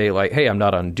could say hey, I'm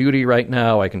not on duty right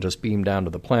now. I can just beam down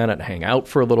to the planet and hang out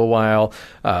for a little while.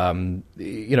 They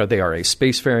are a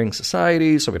spacefaring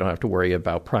society, so we don't have to worry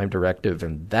about Prime Directive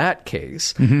in that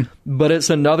case. Mm-hmm. But it's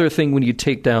another thing when you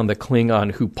take down the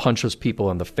Klingon who punches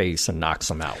people in the face and knocks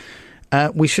them out.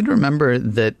 We should remember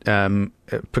that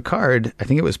Picard, I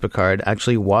think it was Picard,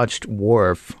 actually watched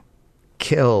Worf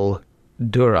kill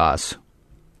Duras.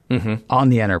 Mm-hmm. On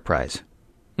the Enterprise.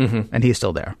 Mm-hmm. And he's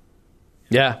still there.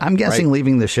 Yeah. I'm guessing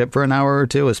leaving the ship for an hour or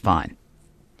two is fine.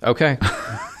 Okay.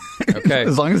 Okay.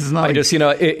 As long as it's not... I just,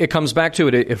 it comes back to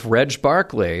it. If Reg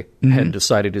Barclay had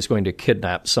decided he's going to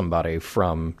kidnap somebody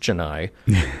from Janai,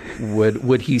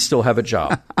 would he still have a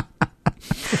job?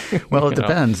 Well, it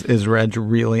depends. Is Reg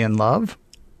really in love?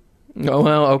 Oh,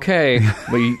 well, okay.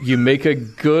 Well, you make a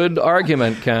good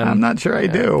argument, Ken. I'm not sure I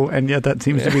do. And yet that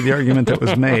seems to be the argument that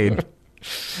was made.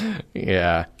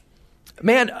 Yeah.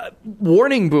 Man,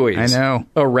 warning buoys. I know.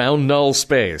 Around null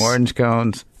space. Orange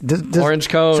cones. Orange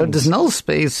cones. So does null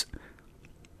space...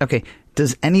 Okay,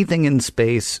 does anything in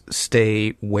space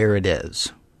stay where it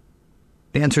is?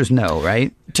 The answer is no,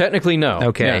 right? Technically, no.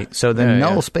 Okay, so then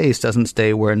null space doesn't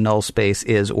stay where null space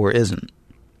is or isn't.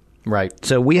 Right.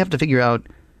 So we have to figure out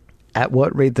at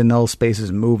what rate the null space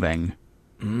is moving...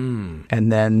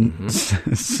 And then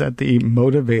set the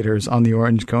motivators on the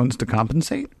orange cones to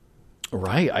compensate?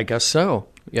 Right, I guess so.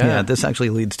 Yeah, this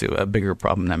actually leads to a bigger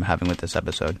problem I'm having with this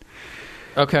episode.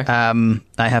 Okay.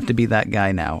 I have to be that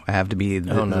guy now. I have to be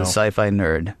the sci-fi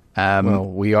nerd. Well,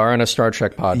 we are in a Star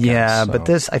Trek podcast. Yeah, so,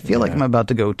 but I feel like I'm about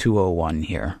to go 201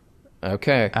 here.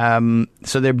 Okay.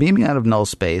 So they're beaming out of null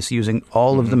space using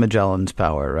all of the Magellan's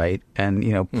power, right?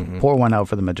 And, pour one out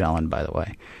for the Magellan, by the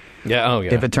way. Yeah. Oh,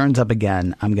 yeah. If it turns up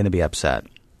again, I'm going to be upset.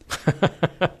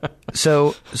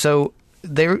 So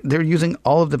they're using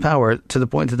all of the power to the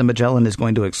point that the Magellan is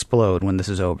going to explode when this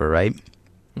is over, right?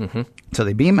 Mm-hmm. So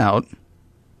they beam out,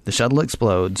 the shuttle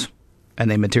explodes, and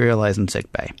they materialize in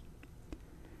sickbay.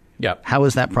 Yeah. How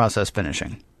is that process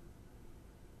finishing?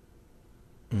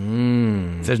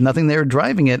 There's nothing there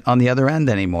driving it on the other end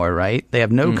anymore, right? They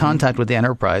have no contact with the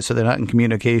Enterprise, so they're not in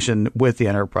communication with the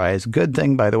Enterprise. Good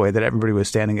thing, by the way, that everybody was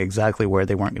standing exactly where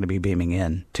they weren't going to be beaming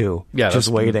in, too. Yeah, just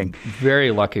waiting.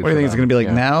 Very lucky. What do you think it's going to be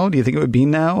like now? Do you think it would be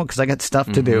now? Because I got stuff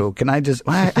to do. Can I just...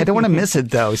 I don't want to miss it,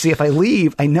 though. See, if I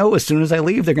leave, I know as soon as I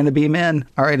leave, they're going to beam in.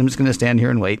 All right, I'm just going to stand here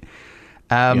and wait.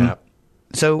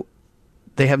 So...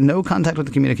 They have no contact with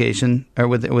the communication, or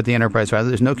with the Enterprise, rather.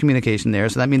 There's no communication there,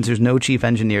 so that means there's no chief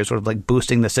engineer sort of like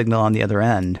boosting the signal on the other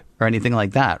end or anything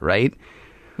like that, right?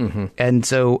 Mm-hmm. And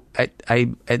so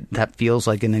I that feels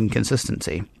like an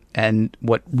inconsistency. And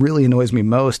what really annoys me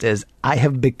most is I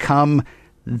have become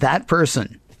that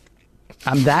person.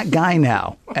 I'm that guy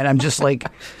now, and I'm just like,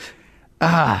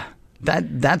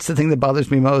 that's the thing that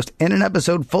bothers me most. In an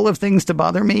episode full of things to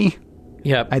bother me,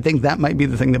 I think that might be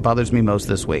the thing that bothers me most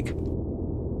this week.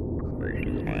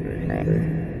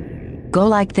 Go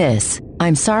like this.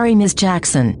 I'm sorry, Ms.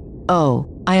 Jackson.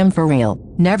 Oh, I am for real.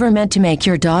 Never meant to make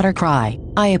your daughter cry.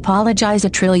 I apologize a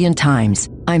trillion times.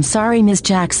 I'm sorry, Miss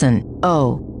Jackson.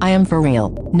 Oh, I am for real.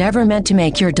 Never meant to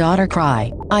make your daughter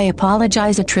cry. I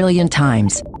apologize a trillion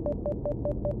times.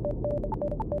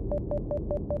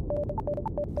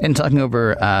 In talking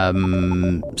over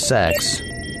sex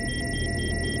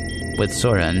with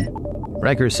Soren,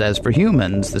 Riker says, for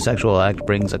humans, the sexual act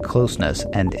brings a closeness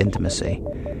and intimacy.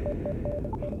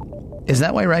 Is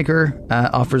that why Riker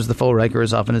offers the full Riker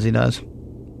as often as he does?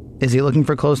 Is he looking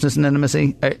for closeness and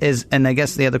intimacy? And I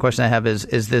guess the other question I have is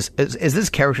this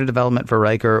character development for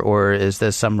Riker, or is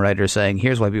this some writer saying,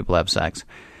 here's why people have sex?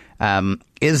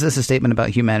 Is this a statement about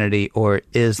humanity, or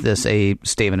is this a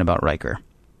statement about Riker?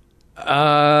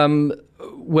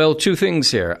 Well, two things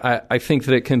here. I think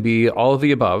that it can be all of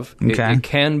the above. Okay. It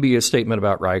can be a statement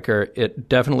about Riker. It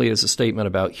definitely is a statement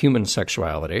about human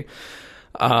sexuality.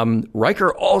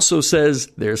 Riker also says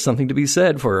there's something to be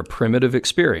said for a primitive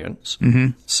experience.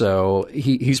 Mm-hmm. So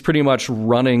he's pretty much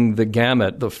running the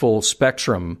gamut, the full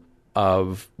spectrum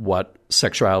of what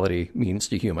sexuality means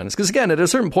to humans. Because again, at a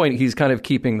certain point, he's kind of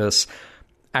keeping this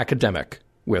academic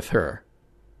with her,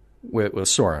 with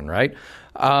Soren, right?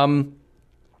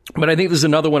 But I think there's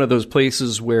another one of those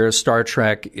places where Star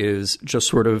Trek is just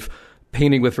sort of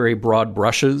painting with very broad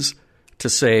brushes to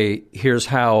say, here's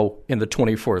how in the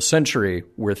 24th century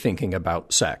we're thinking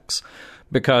about sex.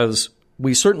 Because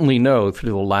we certainly know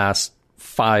through the last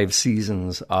 5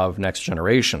 seasons of Next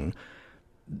Generation,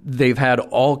 they've had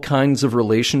all kinds of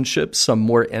relationships, some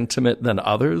more intimate than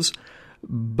others,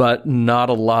 but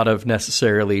not a lot of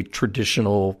necessarily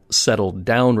traditional settled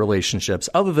down relationships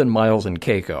other than Miles and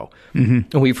Keiko. Mm-hmm.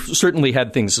 And we've certainly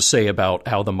had things to say about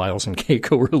how the Miles and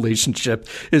Keiko relationship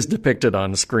is depicted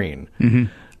on screen.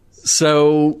 Mm-hmm.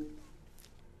 So,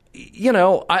 you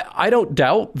know, I don't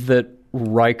doubt that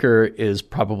Riker is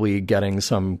probably getting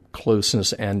some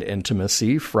closeness and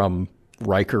intimacy from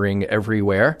Rikering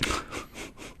everywhere.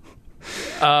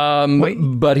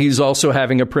 But he's also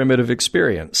having a primitive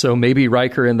experience. So maybe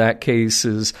Riker in that case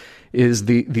is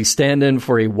the stand-in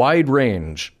for a wide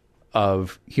range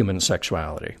of human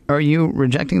sexuality. Are you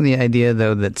rejecting the idea,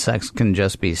 though, that sex can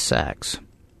just be sex?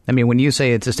 I mean, when you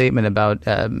say it's a statement about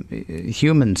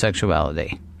human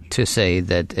sexuality, to say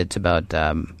that it's about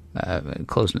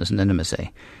closeness and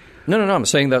intimacy. No. I'm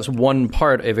saying that's one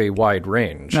part of a wide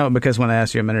range. No, because when I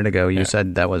asked you a minute ago, you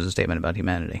said that was a statement about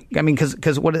humanity. I mean,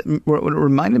 because what it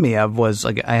reminded me of was,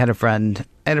 like, I had a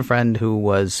friend who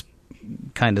was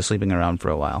kind of sleeping around for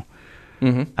a while.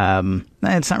 Mm-hmm.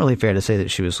 It's not really fair to say that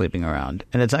she was sleeping around,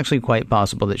 and it's actually quite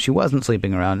possible that she wasn't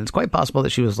sleeping around. It's quite possible that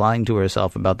she was lying to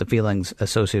herself about the feelings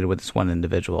associated with this one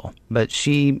individual. But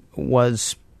she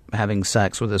was having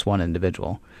sex with this one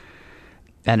individual,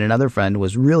 and another friend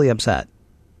was really upset.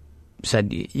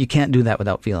 Said, you can't do that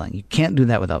without feeling. You can't do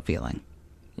that without feeling.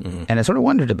 Mm-hmm. And I sort of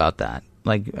wondered about that.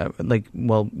 Like,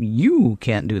 well, you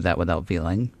can't do that without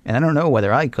feeling, and I don't know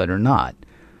whether I could or not.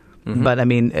 Mm-hmm. But I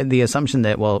mean, the assumption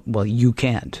that, well, you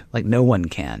can't, like, no one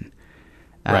can.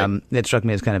 Right. It struck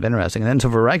me as kind of interesting. And then so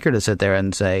for Riker to sit there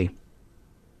and say,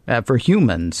 for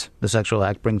humans, the sexual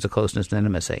act brings a closeness and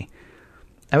intimacy.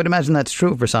 I would imagine that's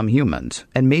true for some humans,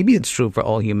 and maybe it's true for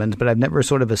all humans, but I've never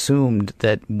sort of assumed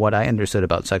that what I understood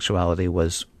about sexuality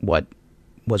was what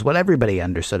everybody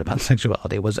understood about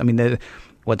sexuality was. I mean,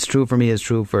 what's true for me is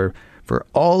true for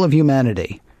all of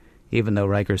humanity, even though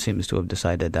Riker seems to have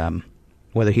decided,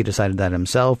 whether he decided that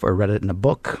himself or read it in a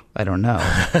book, I don't know.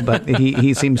 But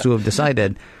he seems to have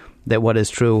decided that what is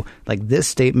true, like this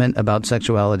statement about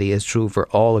sexuality, is true for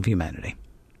all of humanity.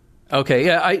 Okay,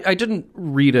 yeah, I didn't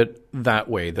read it that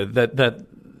way. That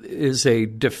is a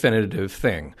definitive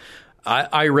thing.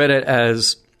 I read it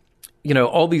as, you know,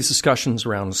 all these discussions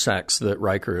around sex that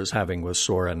Riker is having with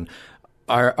Soren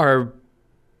are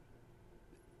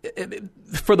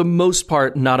for the most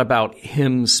part not about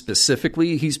him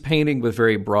specifically. He's painting with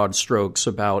very broad strokes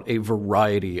about a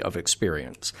variety of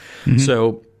experience. Mm-hmm.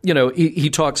 So, you know, he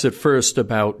talks at first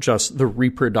about just the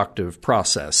reproductive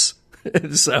process.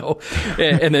 So,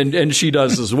 and she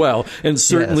does as well. And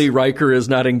certainly yes. Riker is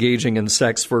not engaging in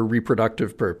sex for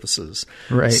reproductive purposes.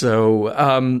 Right. So,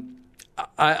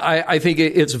 I think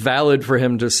it's valid for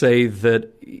him to say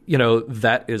that, you know,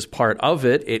 that is part of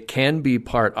it. It can be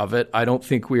part of it. I don't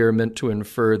think we are meant to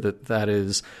infer that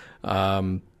is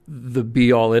the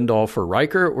be-all, end-all for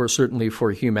Riker, or certainly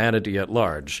for humanity at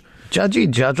large. Judgy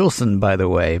Judgelson, by the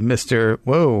way, Mr.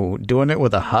 Whoa, doing it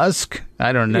with a husk?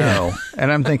 I don't know. Yeah.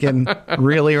 And I'm thinking,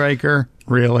 really, Riker?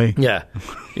 Really? Yeah.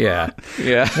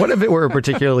 What if it were a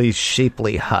particularly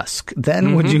shapely husk? Then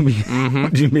mm-hmm.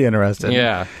 would you be interested?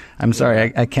 Yeah. I'm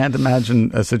sorry, I can't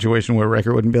imagine a situation where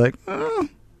Riker wouldn't be like, oh.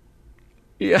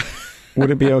 Yeah.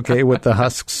 Would it be okay with the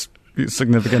husks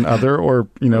significant other or,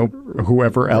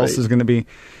 whoever else is going to be.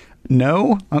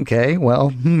 No? Okay,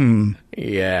 well,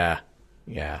 Yeah.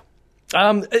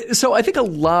 So I think a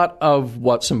lot of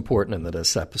what's important in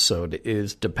this episode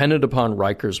is dependent upon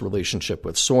Riker's relationship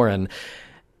with Soren.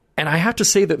 And I have to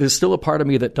say that there's still a part of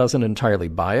me that doesn't entirely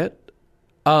buy it.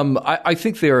 I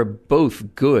think they are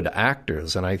both good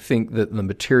actors, and I think that the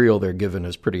material they're given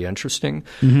is pretty interesting.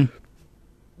 Mm-hmm.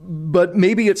 But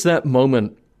maybe it's that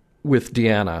moment with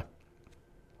Deanna,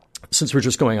 since we're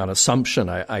just going on assumption,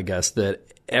 I guess, that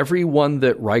everyone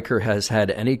that Riker has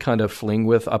had any kind of fling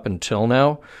with up until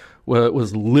now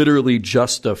was literally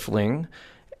just a fling,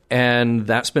 and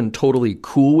that's been totally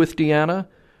cool with Deanna.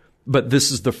 But this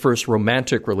is the first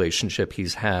romantic relationship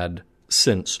he's had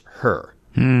since her.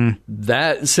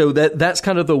 That's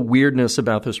kind of the weirdness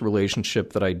about this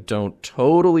relationship that I don't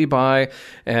totally buy,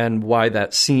 and why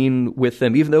that scene with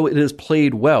them, even though it is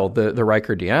played well, the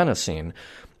Riker Deanna scene,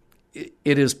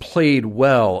 it is played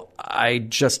well. I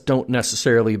just don't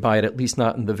necessarily buy it, at least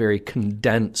not in the very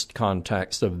condensed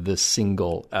context of this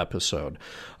single episode.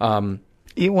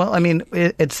 Well, I mean,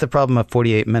 it's the problem of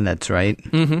 48 minutes, right?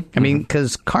 Mm-hmm. I mean,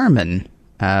 because Carmen,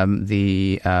 why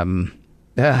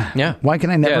can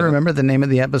I never remember the name of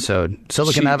the episode?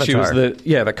 Silicon Avatar. She was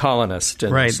the colonist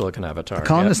in Silicon Avatar. The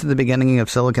colonist at the beginning of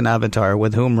Silicon Avatar,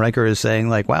 with whom Riker is saying,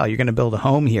 like, wow, you're going to build a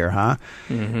home here, huh?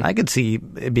 Mm-hmm. I could see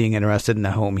being interested in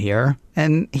a home here.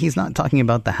 And he's not talking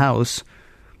about the house.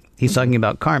 He's talking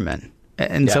about Carmen.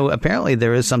 And so apparently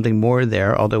there is something more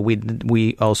there, although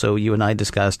we also, you and I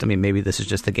discussed, I mean, maybe this is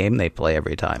just the game they play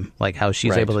every time. Like how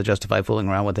she's able to justify fooling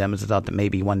around with him is the thought that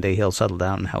maybe one day he'll settle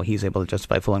down, and how he's able to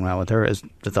justify fooling around with her is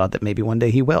the thought that maybe one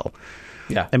day he will.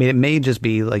 Yeah. I mean, it may just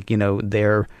be like,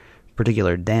 their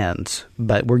particular dance,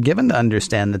 but we're given to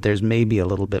understand that there's maybe a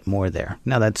little bit more there.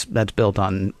 Now that's built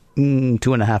on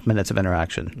 2.5 minutes of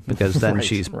interaction, because then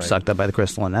she's sucked up by the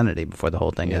crystalline entity before the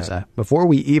whole thing is before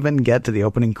we even get to the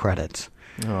opening credits.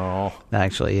 Oh,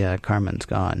 actually, Carmen's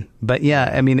gone. But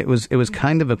I mean, it was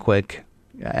kind of a quick.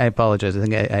 I apologize. I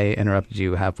think I interrupted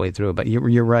you halfway through, but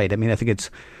you're right. I mean, I think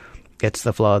it's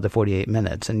the flaw of the 48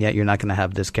 minutes, and yet you're not going to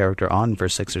have this character on for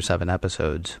 6 or 7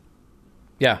 episodes.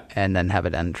 Yeah, and then have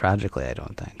it end tragically. I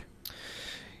don't think.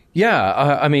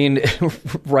 Yeah, I mean,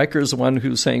 Riker's the one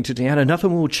who's saying to Deanna,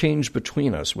 nothing will change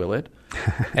between us, will it?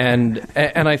 And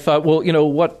I thought, well,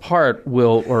 what part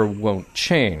will or won't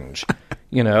change?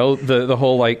 The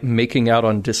whole, like, making out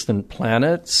on distant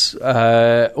planets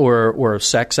or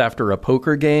sex after a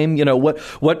poker game.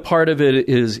 What part of it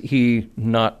is he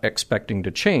not expecting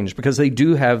to change? Because they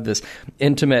do have this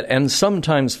intimate and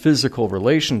sometimes physical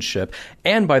relationship.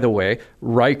 And, by the way,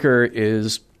 Riker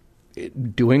is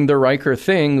doing the Riker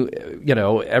thing,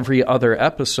 every other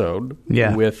episode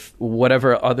with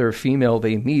whatever other female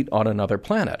they meet on another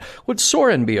planet. Would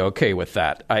Soren be okay with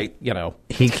that?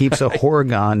 He keeps a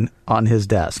Horgon on his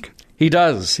desk. He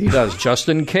does, just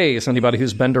in case anybody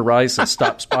who's been to Risa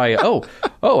stops by.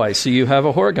 Oh, I see you have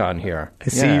a Horgon here. I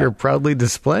see you're proudly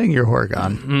displaying your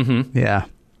Horgon. Mm-hmm. Yeah.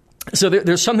 So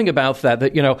there's something about that,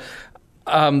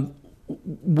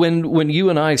 when you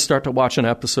and I start to watch an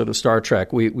episode of Star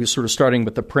Trek, we're sort of starting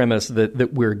with the premise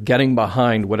that we're getting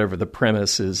behind whatever the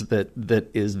premise is that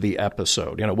is the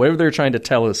episode. Whatever they're trying to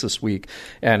tell us this week,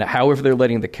 and however they're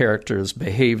letting the characters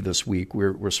behave this week,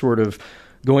 we're sort of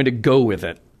going to go with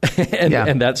it.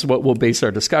 And that's what we'll base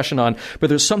our discussion on. But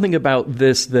there's something about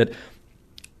this that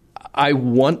I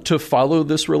want to follow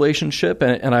this relationship,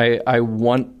 and I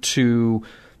want to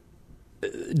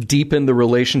deepen the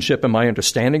relationship and my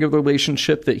understanding of the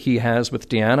relationship that he has with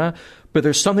Deanna. But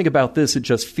there's something about this, it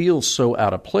just feels so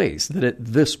out of place that at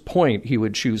this point he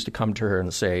would choose to come to her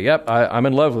and say, yep, I'm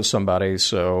in love with somebody.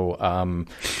 So,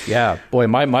 boy,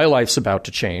 my life's about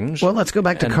to change. Well, let's go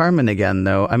back to Carmen again,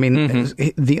 though. I mean,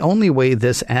 the only way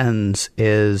this ends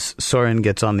is Soren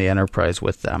gets on the Enterprise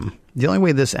with them. The only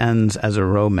way this ends as a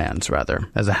romance, rather,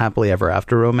 as a happily ever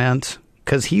after romance,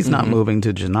 because he's not moving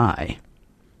to Janai.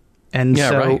 And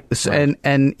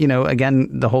and again,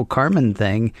 the whole Carmen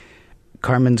thing,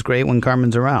 Carmen's great when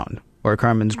Carmen's around, or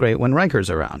Carmen's great when Riker's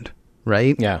around,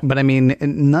 right? Yeah. But I mean,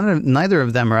 neither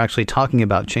of them are actually talking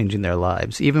about changing their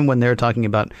lives. Even when they're talking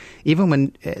about,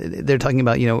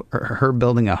 her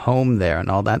building a home there and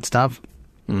all that stuff,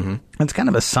 it's kind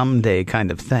of a someday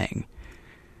kind of thing.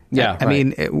 Yeah. I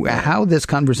mean, how this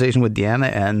conversation with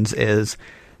Deanna ends is,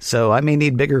 so I may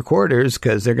need bigger quarters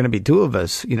because they're going to be 2 of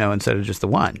us, instead of just the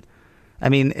one. I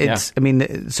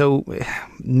mean, so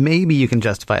maybe you can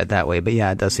justify it that way, but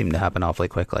it does seem to happen awfully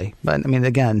quickly. But I mean,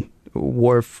 again,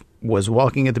 Worf was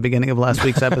walking at the beginning of last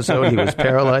week's episode. He was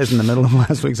paralyzed in the middle of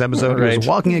last week's episode. Right. He was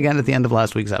walking again at the end of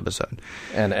last week's episode.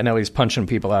 And now he's punching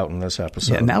people out in this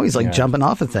episode. Yeah, now he's like jumping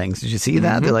off of things. Did you see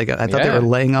that? They're like, I thought they were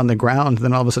laying on the ground.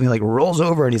 Then all of a sudden he like rolls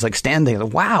over and he's like standing.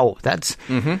 Like, wow, that's,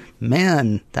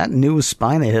 man, that new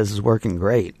spine of his is working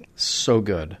great. So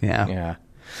good. Yeah.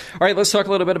 All right, let's talk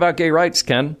a little bit about gay rights,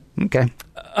 Ken. Okay.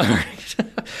 All right.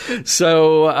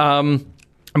 So,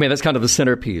 I mean, that's kind of the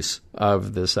centerpiece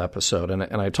of this episode. And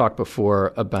I talked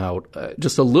before about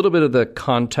just a little bit of the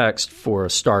context for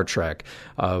Star Trek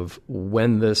of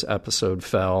when this episode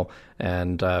fell.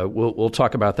 And we'll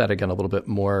talk about that again a little bit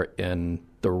more in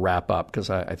the wrap-up, because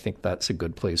I think that's a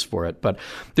good place for it. But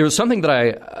there was something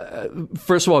that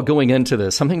first of all, going into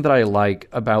this, something that I like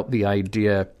about the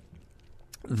idea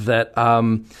that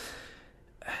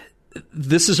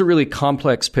this is a really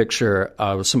complex picture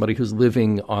of somebody who's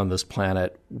living on this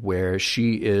planet where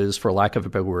she is, for lack of a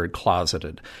better word,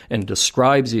 closeted, and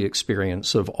describes the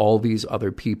experience of all these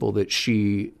other people that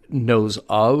she knows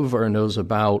of or knows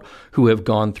about who have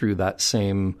gone through that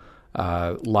same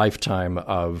lifetime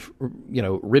of,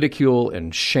 ridicule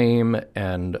and shame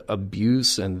and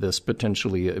abuse and this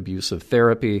potentially abusive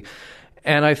therapy.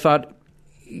 And I thought,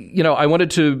 I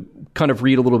wanted to kind of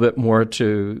read a little bit more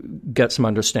to get some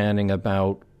understanding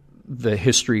about the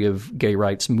history of gay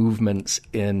rights movements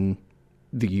in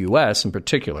the U.S. in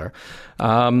particular.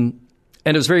 And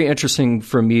it was very interesting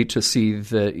for me to see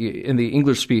that in the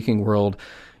English-speaking world,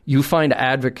 you find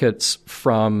advocates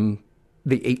from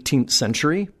the 18th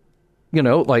century,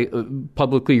 like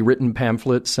publicly written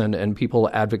pamphlets and people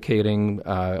advocating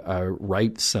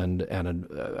rights and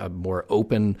a more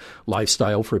open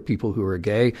lifestyle for people who are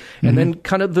gay. And then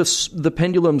kind of the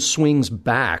pendulum swings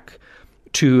back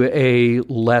to a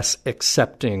less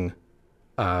accepting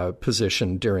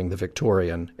position during the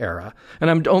Victorian era. And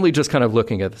I'm only just kind of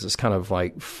looking at this as kind of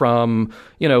like from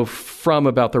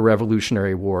about the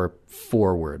Revolutionary War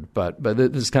forward, but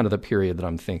this is kind of the period that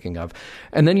I'm thinking of.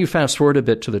 And then you fast forward a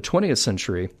bit to the 20th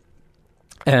century,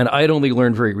 and I had only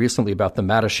learned very recently about the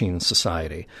Mattachine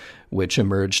Society, which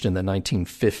emerged in the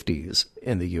 1950s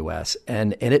in the U.S.,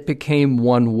 and it became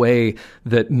one way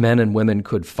that men and women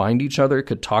could find each other,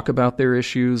 could talk about their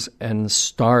issues, and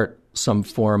start some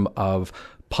form of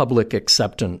public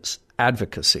acceptance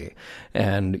advocacy.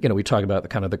 And, we talk about the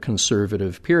kind of the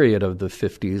conservative period of the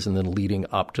 50s and then leading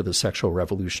up to the sexual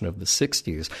revolution of the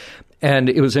 60s. And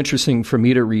it was interesting for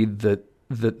me to read that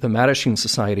the Mattachine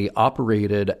Society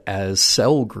operated as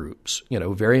cell groups,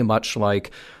 very much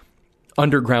like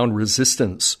underground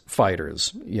resistance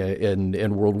fighters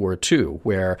in World War II,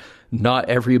 where not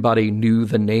everybody knew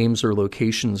the names or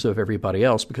locations of everybody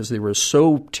else because they were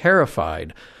so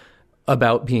terrified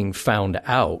about being found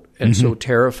out and so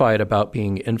terrified about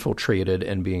being infiltrated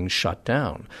and being shut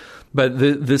down. But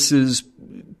this is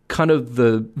kind of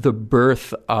the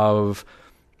birth of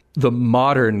the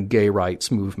modern gay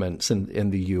rights movements in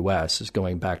the U.S. is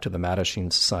going back to the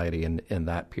Mattachine Society in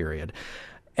that period.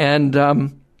 And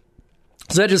so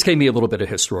that just gave me a little bit of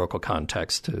historical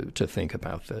context to think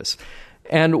about this.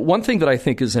 And one thing that I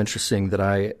think is interesting that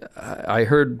I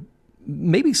heard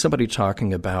maybe somebody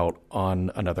talking about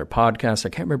on another podcast. I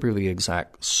can't remember the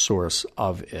exact source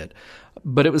of it,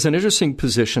 but it was an interesting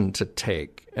position to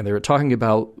take. And they were talking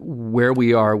about where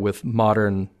we are with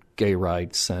modern gay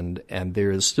rights, and there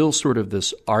is still sort of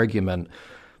this argument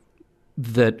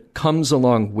that comes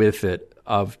along with it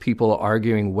of people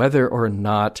arguing whether or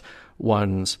not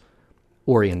one's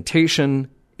orientation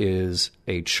is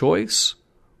a choice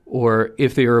or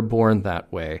if they are born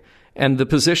that way. And the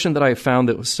position that I found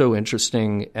that was so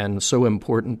interesting and so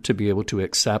important to be able to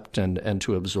accept and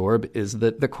to absorb is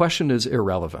that the question is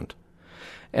irrelevant.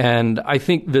 And I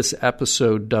think this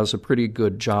episode does a pretty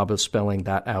good job of spelling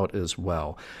that out as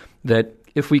well. That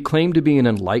if we claim to be an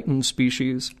enlightened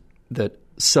species that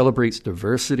celebrates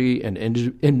diversity and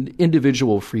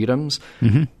individual freedoms,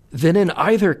 then in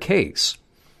either case,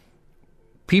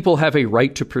 people have a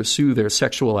right to pursue their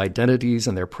sexual identities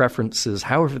and their preferences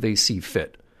however they see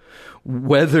fit.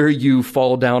 Whether you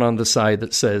fall down on the side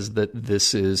that says that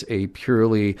this is a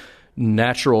purely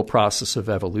natural process of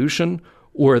evolution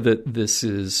or that this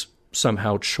is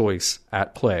somehow choice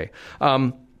at play.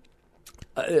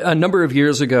 A number of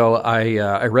years ago,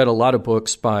 I read a lot of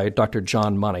books by Dr.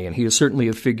 John Money, and he is certainly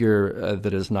a figure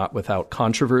that is not without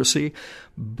controversy,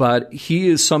 but he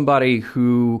is somebody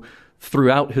who,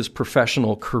 throughout his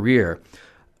professional career,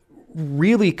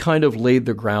 really kind of laid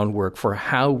the groundwork for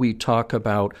how we talk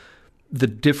about the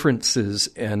differences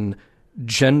in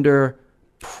gender,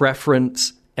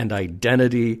 preference, and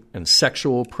identity, and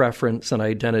sexual preference and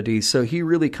identity. So he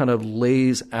really kind of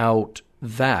lays out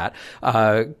that.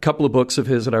 A couple of books of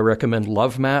his that I recommend,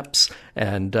 Love Maps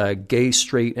and Gay,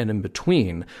 Straight, and In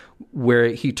Between, where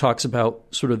he talks about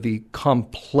sort of the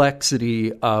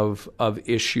complexity of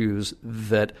issues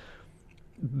that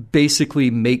basically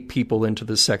make people into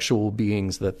the sexual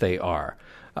beings that they are.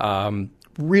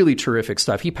 Really terrific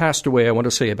stuff. He passed away, I want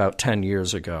to say, about 10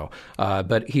 years ago,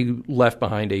 but he left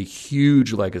behind a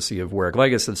huge legacy of work.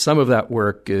 Like I said, some of that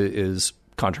work is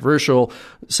controversial.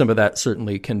 Some of that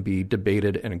certainly can be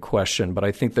debated and questioned, but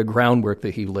I think the groundwork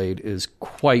that he laid is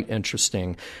quite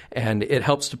interesting, and it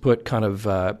helps to put kind of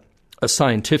a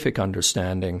scientific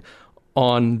understanding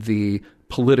on the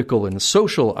political and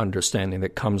social understanding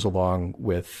that comes along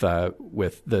with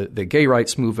the gay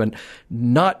rights movement,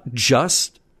 not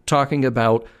just talking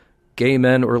about gay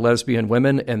men or lesbian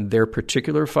women and their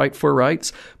particular fight for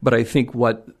rights, but I think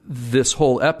what this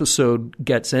whole episode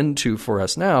gets into for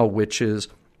us now, which is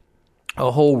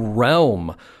a whole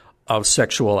realm of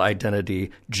sexual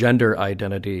identity, gender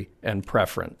identity, and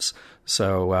preference.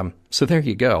 So there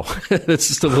you go. That's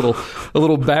just a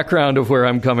little background of where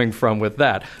I'm coming from with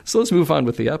that. So let's move on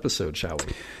with the episode, shall we?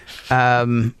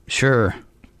 Sure.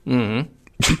 Mm-hmm.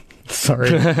 Sorry.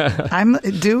 I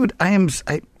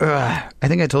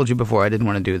think I told you before I didn't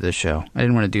want to do this show. I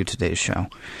didn't want to do today's show.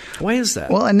 Why is that?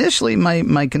 Well, initially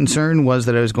my concern was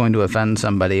that I was going to offend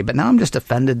somebody, but now I'm just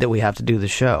offended that we have to do the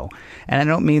show. And I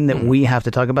don't mean that we have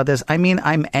to talk about this. I mean,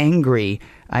 I'm angry.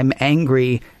 I'm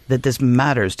angry that this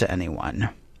matters to anyone.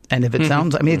 And if it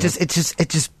sounds, I mean,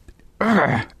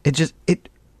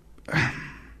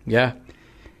 yeah.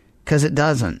 Because it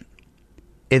doesn't.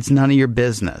 It's none of your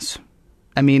business.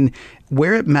 I mean,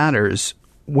 where it matters,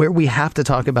 where we have to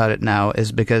talk about it now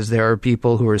is because there are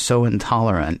people who are so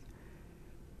intolerant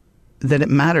that it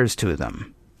matters to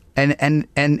them. And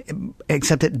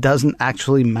except it doesn't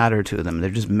actually matter to them. They're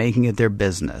just making it their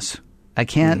business. I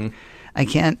can't.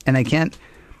 Okay,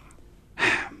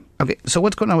 so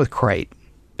what's going on with Crate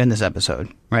in this episode,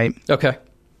 right? Okay.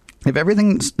 If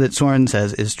everything that Soren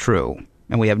says is true,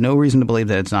 and we have no reason to believe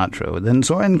that it's not true, then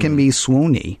Soren can be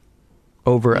swoony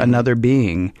over another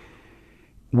being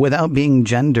without being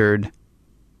gendered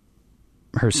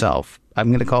herself. I'm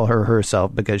going to call her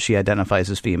herself because she identifies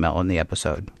as female in the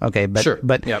episode. Okay, but sure.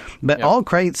 But all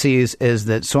Crate sees is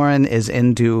that Soren is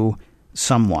into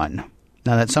someone.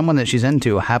 Now, that someone that she's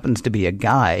into happens to be a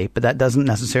guy, but that doesn't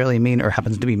necessarily mean, or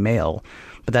happens to be male,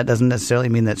 but that doesn't necessarily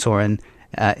mean that Soren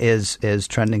is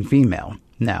trending female.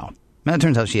 Now, it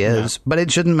turns out she is, but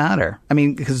it shouldn't matter. I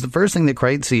mean, because the first thing that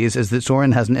Crate sees is that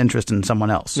Soren has an interest in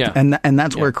someone else. Yeah. And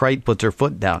that's where Crate puts her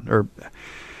foot down, or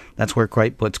that's where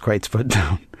Crate puts Crate's foot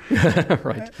down.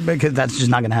 Right. Because that's just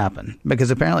not going to happen. Because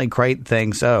apparently Crate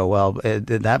thinks, oh, well,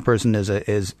 that person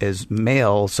is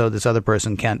male, so this other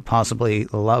person can't possibly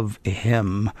love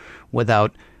him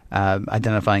without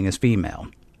identifying as female,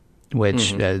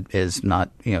 which is not,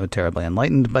 terribly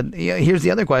enlightened. But here's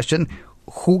the other question.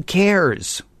 Who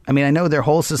cares? I mean, I know their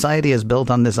whole society is built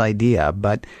on this idea,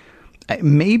 but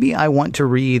maybe I want to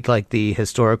read like the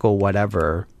historical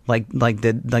whatever. Like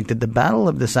did the Battle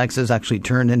of the Sexes actually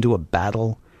turn into a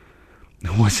battle?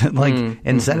 Was it like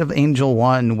instead of Angel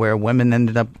 1 where women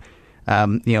ended up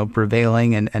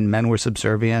prevailing and men were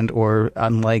subservient, or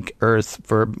unlike Earth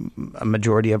for a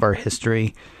majority of our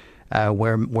history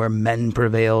where men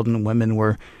prevailed and women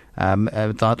were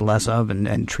thought less of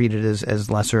and treated as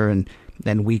lesser and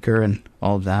weaker and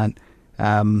all of that.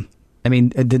 I mean,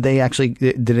 did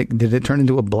it turn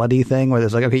into a bloody thing where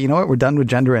there's like, okay, you know what, we're done with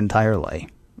gender entirely?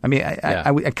 I mean,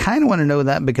 I kind of want to know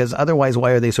that, because otherwise,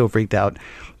 why are they so freaked out?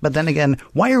 But then again,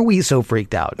 why are we so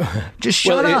freaked out? Just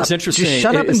shut up. It's interesting. Just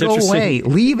shut up and go away.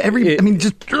 Leave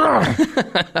just.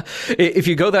 If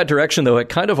you go that direction, though, it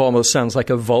kind of almost sounds like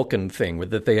a Vulcan thing,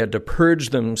 that they had to purge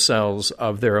themselves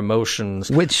of their emotions,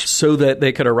 so that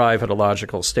they could arrive at a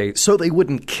logical state, so they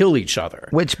wouldn't kill each other.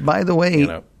 Which, by the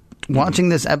way, watching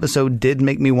this episode did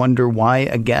make me wonder why,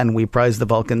 again, we prize the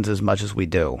Vulcans as much as we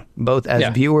do, both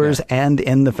as viewers and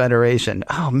in the Federation.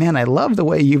 Oh, man, I love the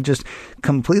way you've just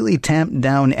completely tamped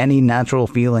down any natural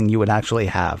feeling you would actually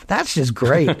have. That's just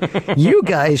great. You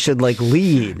guys should,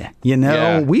 lead,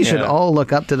 We should all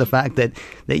look up to the fact that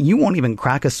you won't even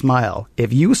crack a smile.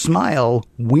 If you smile,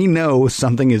 we know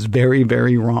something is very,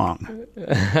 very wrong.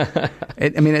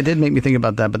 It did make me think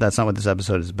about that, but that's not what this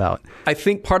episode is about. I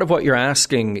think part of what you're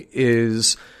asking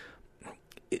is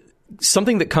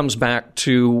something that comes back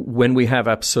to when we have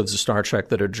episodes of Star Trek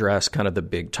that address kind of the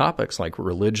big topics like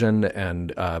religion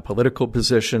and political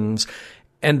positions.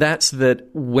 And that's that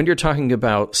when you're talking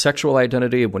about sexual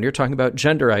identity, when you're talking about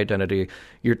gender identity,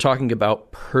 you're talking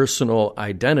about personal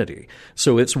identity.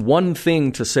 So it's one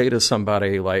thing to say to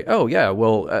somebody like, oh, yeah,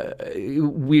 well,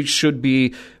 we should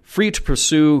be free to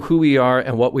pursue who we are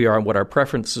and what our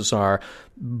preferences are.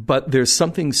 But there's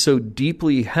something so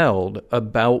deeply held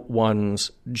about one's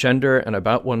gender and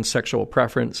about one's sexual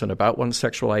preference and about one's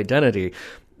sexual identity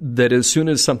that as soon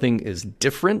as something is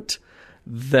different,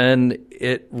 then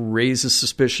it raises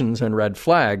suspicions and red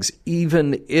flags,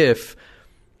 even if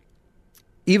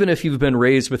you've been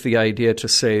raised with the idea to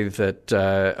say that,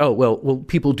 well,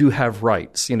 people do have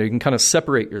rights. You can kind of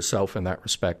separate yourself in that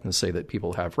respect and say that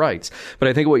people have rights. But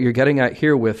I think what you're getting at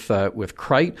here with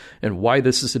Crite and why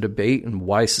this is a debate and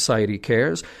why society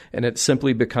cares, and it's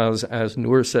simply because, as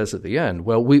Noor says at the end,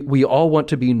 well, we all want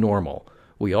to be normal.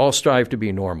 We all strive to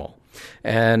be normal.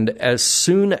 And as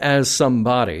soon as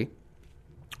somebody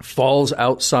falls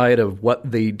outside of what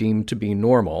they deem to be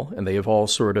normal, and they have all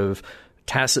sort of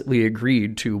tacitly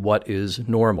agreed to what is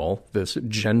normal, this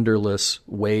genderless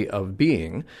way of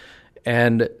being,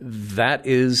 and that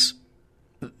is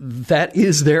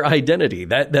their identity.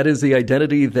 That is the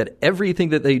identity that everything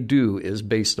that they do is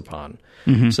based upon.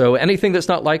 Mm-hmm. So anything that's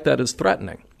not like that is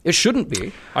threatening. It shouldn't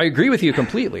be. I agree with you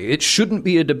completely. It shouldn't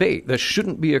be a debate. There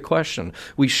shouldn't be a question.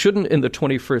 We shouldn't, in the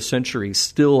 21st century,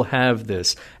 still have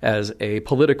this as a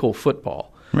political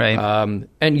football. Right.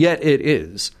 And yet it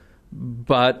is.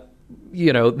 But,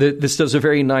 this does a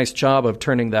very nice job of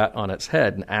turning that on its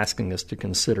head and asking us to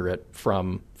consider it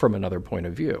from another point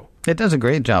of view. It does a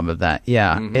great job of that,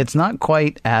 yeah. Mm-hmm. It's not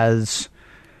quite as...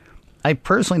 I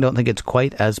personally don't think it's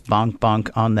quite as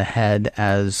bonk on the head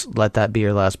as Let That Be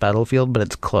Your Last Battlefield, but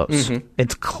it's close. Mm-hmm.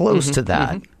 It's close to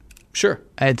that. Mm-hmm. Sure.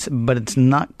 But it's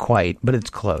not quite, but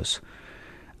it's close.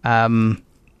 Yeah,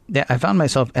 I found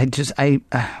myself, I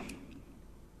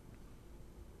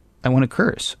want to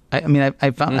curse.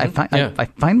 I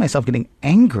find myself getting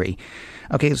angry.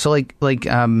 Okay, so like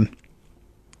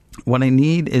what I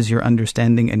need is your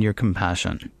understanding and your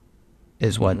compassion.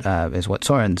 Is what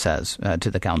Soren says to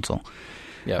the council.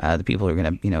 Yep. The people who are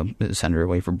going to send her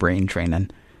away for brain training.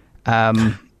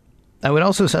 I would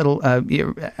also settle. I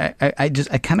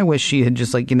kind of wish she had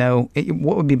just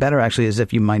what would be better actually is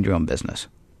if you mind your own business.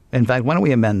 In fact, why don't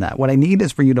we amend that? What I need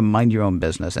is for you to mind your own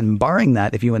business. And barring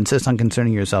that, if you insist on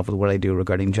concerning yourself with what I do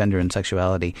regarding gender and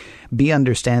sexuality, be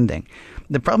understanding.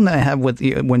 The problem that I have with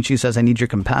when she says I need your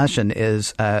compassion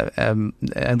is I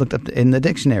looked up in the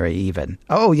dictionary even.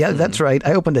 Oh, yeah, that's right.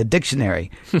 I opened a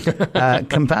dictionary.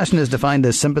 Compassion is defined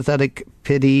as sympathetic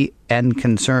pity and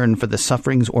concern for the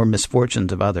sufferings or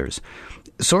misfortunes of others.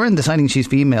 Soren deciding she's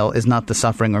female is not the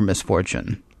suffering or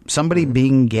misfortune. Somebody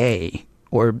being gay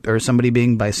or somebody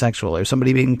being bisexual or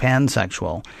somebody being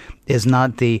pansexual is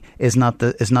not the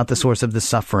source of the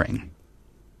suffering.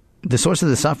 The source of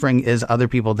the suffering is other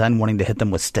people then wanting to hit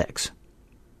them with sticks,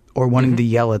 or wanting to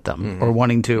yell at them, or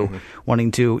wanting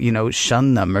to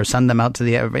shun them or send them out to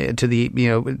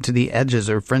the edges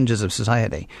or fringes of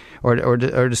society, or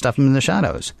to stuff them in the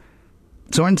shadows.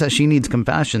 Soren says she needs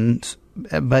compassion,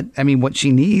 but I mean what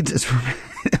she needs is for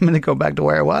I'm going to go back to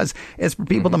where I was. Is for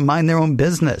people to mind their own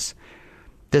business.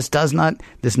 This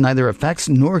neither affects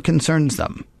nor concerns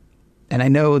them. And I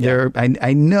know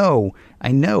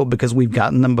I know because we've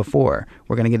gotten them before.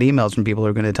 We're going to get emails from people who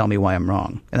are going to tell me why I'm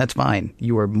wrong. And that's fine.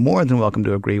 You are more than welcome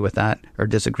to agree with that or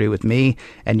disagree with me.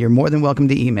 And you're more than welcome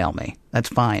to email me. That's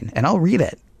fine. And I'll read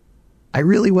it. I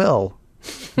really will.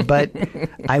 But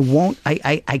I won't.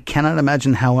 I cannot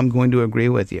imagine how I'm going to agree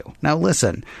with you. Now,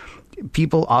 listen,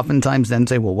 people oftentimes then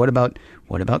say, well, what about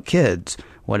kids?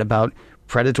 What about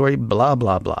predatory blah,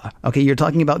 blah, blah. Okay, you're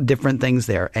talking about different things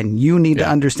there, and you need to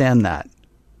understand that.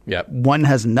 Yep. One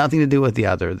has nothing to do with the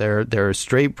other. There are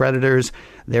straight predators.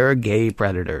 There are gay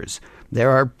predators. There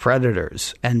are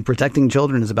predators. And protecting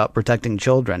children is about protecting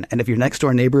children. And if your next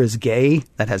door neighbor is gay,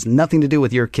 that has nothing to do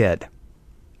with your kid.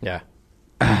 Yeah.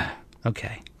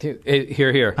 Okay.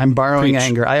 Here. I'm borrowing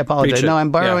anger. I apologize. No,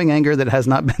 I'm borrowing anger that has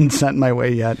not been sent my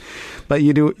way yet. But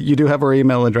you do have our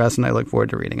email address, and I look forward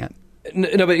to reading it.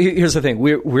 No, but here's the thing.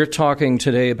 We're talking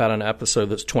today about an episode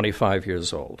that's 25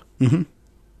 years old. Mm-hmm.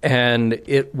 And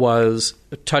it was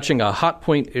touching a hot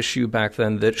point issue back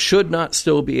then that should not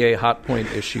still be a hot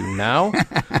point issue now.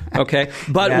 Okay?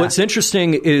 But what's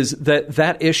interesting is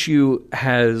that issue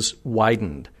has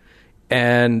widened.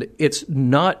 And it's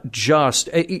not just,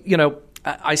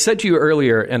 I said to you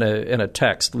earlier in a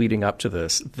text leading up to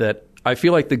this that I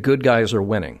feel like the good guys are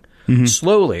winning. Mm-hmm.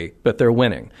 Slowly, but they're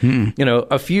winning.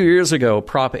 Mm-hmm. A few years ago,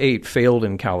 Prop 8 failed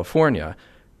in California,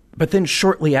 but then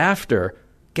shortly after,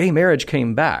 gay marriage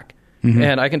came back. Mm-hmm.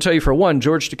 And I can tell you, for one,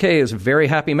 George Takei is a very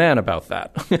happy man about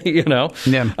that,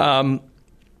 Yeah.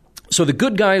 So the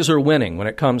good guys are winning when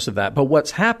it comes to that. But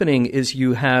what's happening is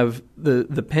you have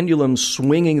the pendulum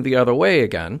swinging the other way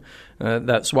again.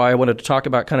 That's why I wanted to talk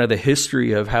about kind of the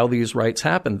history of how these rights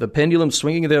happened. The pendulum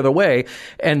swinging the other way.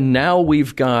 And now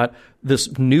we've got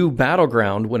this new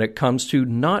battleground when it comes to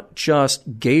not just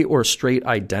gay or straight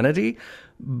identity,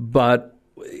 but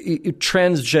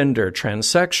transgender,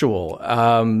 transsexual,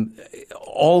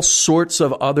 all sorts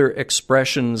of other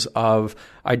expressions of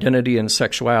identity and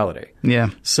sexuality.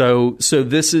 Yeah. So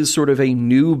this is sort of a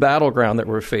new battleground that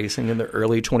we're facing in the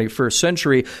early 21st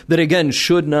century that, again,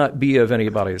 should not be of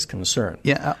anybody's concern.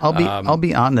 Yeah, I'll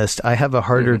be honest. I have a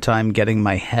harder time getting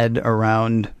my head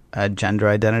around gender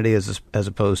identity as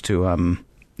opposed to a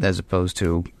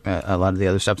lot of the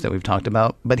other stuff that we've talked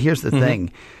about. But here's the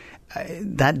thing.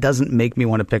 That doesn't make me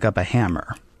want to pick up a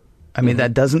hammer. I mean,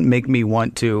 that doesn't make me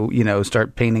want to,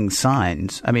 start painting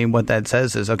signs. I mean, what that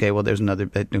says is, okay, well, there's another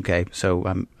bit. Okay, so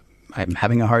I'm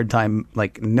having a hard time,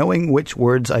 knowing which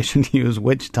words I should use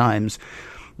which times.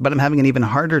 But I'm having an even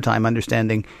harder time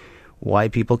understanding why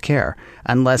people care.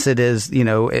 Unless it is,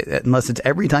 unless it's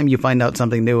every time you find out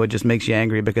something new, it just makes you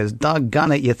angry because,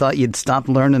 doggone it, you thought you'd stopped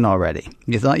learning already.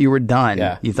 You thought you were done.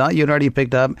 Yeah. You thought you'd already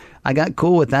picked up, I got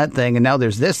cool with that thing, and now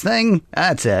there's this thing?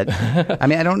 That's it. I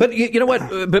mean, I don't... But you know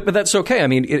what? But that's okay. I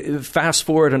mean, fast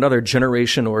forward another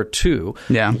generation or two.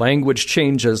 Yeah. Language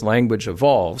changes, language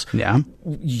evolves. Yeah.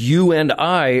 You and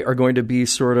I are going to be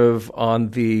sort of on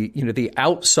the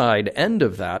outside end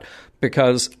of that.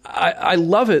 Because I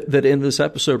love it that in this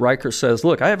episode, Riker says,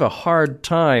 look, I have a hard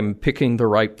time picking the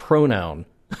right pronoun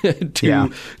to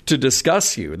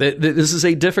discuss you. This is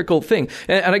a difficult thing.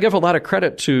 And I give a lot of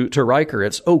credit to Riker.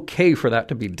 It's okay for that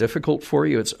to be difficult for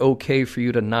you. It's okay for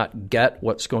you to not get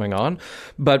what's going on.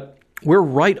 But we're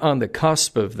right on the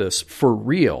cusp of this for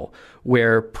real,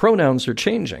 where pronouns are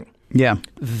changing. Yeah.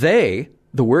 The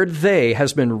word they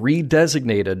has been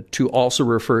redesignated to also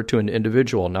refer to an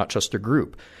individual, not just a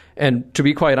group. And to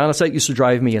be quite honest, that used to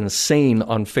drive me insane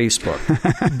on Facebook.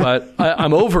 But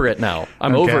I'm over it now.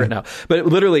 Over it now. But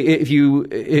literally, if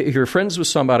you're friends with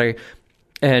somebody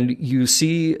and you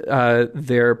see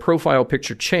their profile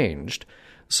picture changed,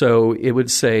 so it would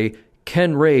say,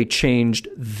 Ken Ray changed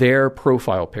their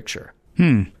profile picture.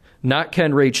 Not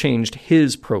Ken Ray changed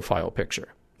his profile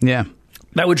picture. Yeah.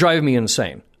 That would drive me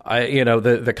insane.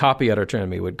 The copy editor in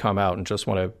me would come out and just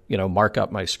want to, mark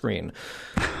up my screen.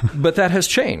 But that has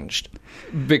changed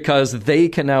because they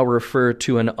can now refer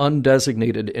to an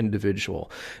undesignated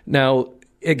individual. Now,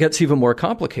 it gets even more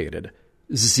complicated.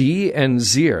 Z and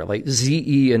Zir, like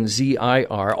ZE and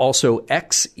ZIR, also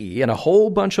XE, and a whole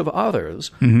bunch of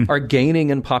others are gaining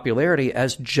in popularity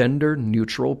as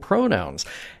gender-neutral pronouns.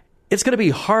 It's going to be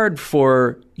hard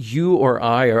for you or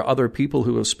I or other people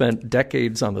who have spent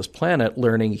decades on this planet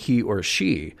learning he or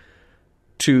she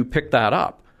to pick that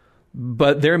up.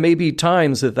 But there may be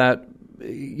times that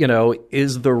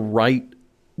is the right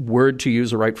word to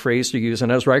use, the right phrase to use.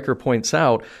 And as Riker points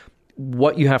out,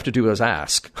 what you have to do is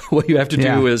ask. What you have to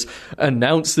do is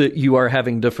announce that you are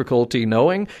having difficulty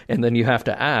knowing, and then you have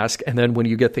to ask. And then when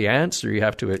you get the answer, you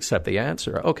have to accept the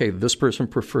answer. Okay, this person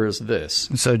prefers this.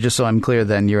 So just so I'm clear,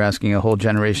 then you're asking a whole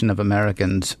generation of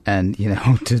Americans and,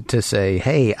 to say,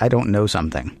 hey, I don't know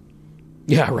something.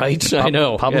 Yeah, right. I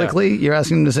know. Publicly, you're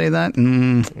asking them to say that?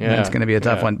 That's going to be a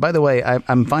tough one. By the way,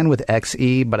 I'm fine with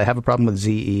XE, but I have a problem with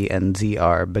ZE and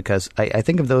ZR because I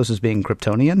think of those as being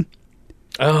Kryptonian.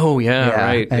 Oh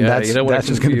right, and that's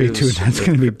just going to be too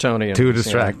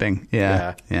distracting.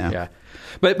 Yeah.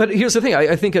 But here's the thing: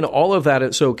 I think in all of that,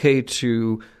 it's okay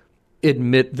to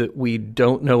admit that we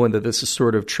don't know and that this is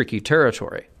sort of tricky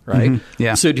territory, right?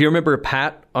 Yeah. So do you remember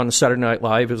Pat on Saturday Night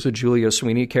Live as a Julia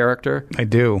Sweeney character? I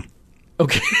do.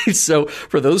 Okay, so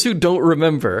for those who don't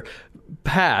remember,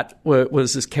 Pat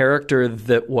was this character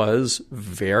that was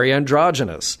very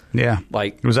androgynous. Yeah,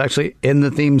 it was actually in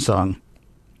the theme song.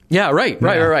 Yeah,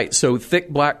 right. So thick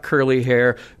black curly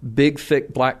hair, big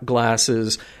thick black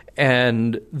glasses,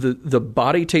 and the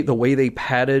body tape, the way they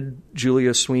padded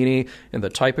Julia Sweeney and the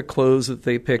type of clothes that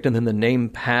they picked, and then the name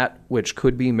Pat, which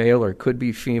could be male or could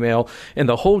be female. And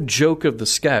the whole joke of the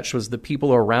sketch was the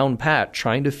people around Pat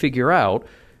trying to figure out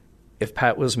if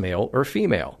Pat was male or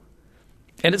female.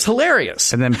 And it's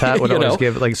hilarious. And then Pat would always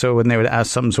give, so when they would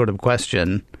ask some sort of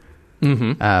question...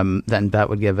 then Pat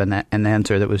would give an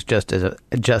answer that was just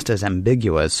as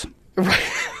ambiguous.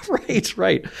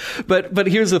 Right. But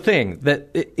here's the thing, that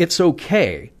it's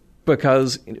okay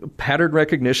because pattern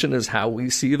recognition is how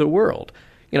we see the world.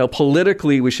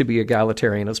 Politically, we should be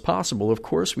egalitarian as possible. Of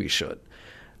course we should.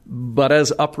 But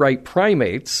as upright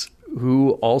primates,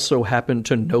 who also happen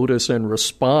to notice and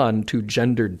respond to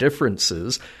gender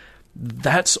differences,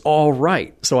 that's all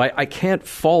right. So I can't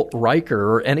fault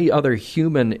Riker or any other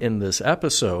human in this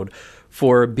episode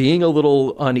for being a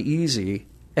little uneasy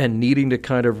and needing to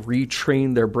kind of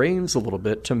retrain their brains a little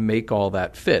bit to make all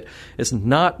that fit. It's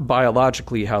not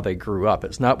biologically how they grew up.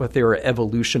 It's not what they were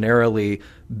evolutionarily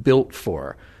built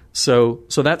for. So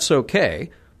that's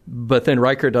okay. But then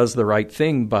Riker does the right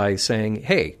thing by saying,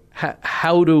 hey,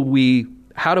 how do we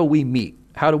meet?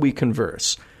 How do we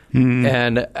converse? Mm-hmm.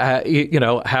 And,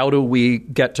 how do we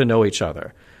get to know each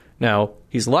other? Now,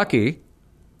 he's lucky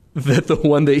that the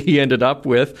one that he ended up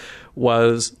with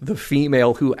was the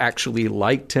female who actually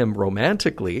liked him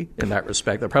romantically in that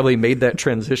respect. That probably made that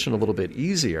transition a little bit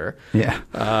easier. Yeah.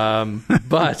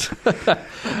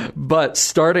 But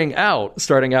starting out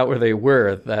where they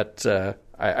were, that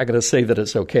I got to say that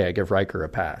it's okay. I give Riker a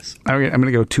pass. I'm going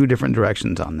to go two different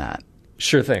directions on that.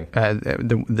 Sure thing.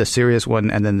 The serious one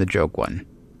and then the joke one.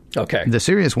 Okay. The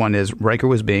serious one is Riker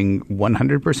was being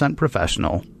 100%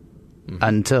 professional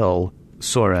until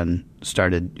Soren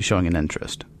started showing an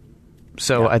interest.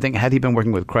 So I think had he been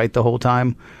working with Kreit the whole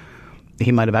time,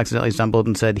 he might have accidentally stumbled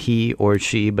and said he or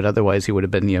she, but otherwise he would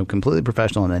have been completely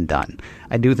professional and then done.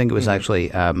 I do think it was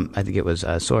actually, I think it was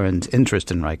Soren's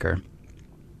interest in Riker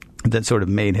that sort of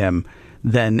made him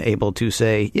then able to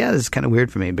say, yeah, this is kind of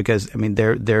weird for me because, I mean,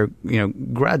 they're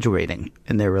graduating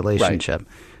in their relationship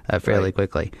fairly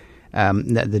quickly.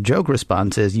 The joke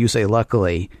response is, you say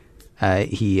luckily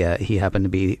he happened to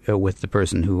be with the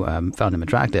person who found him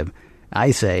attractive.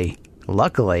 I say,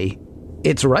 luckily,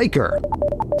 it's Riker.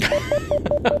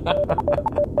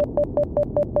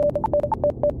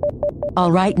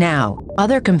 All right now,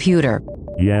 other computer.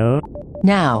 Yeah?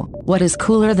 Now, what is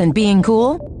cooler than being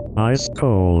cool? Ice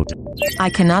cold. I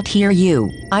cannot hear you.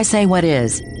 I say what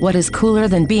is cooler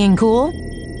than being cool?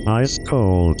 Ice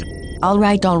cold. All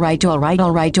right. So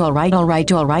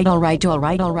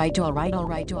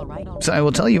I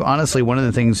will tell you honestly, one of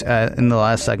the things in the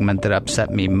last segment that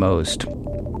upset me most,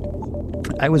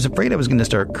 I was afraid I was going to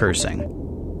start cursing.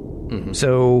 Mm-hmm.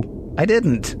 So I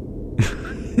didn't.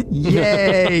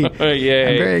 Yay! Yay!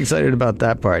 I'm very excited about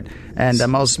that part. And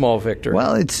I'm also small victory.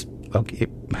 Well, it's okay.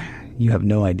 You have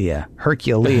no idea.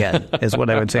 Herculean is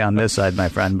what I would say on this side, my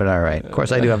friend. But all right. Of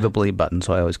course, I do have the bleep button,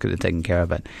 so I always could have taken care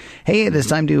of it. Hey, it is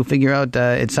time to figure out.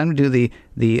 It's time to do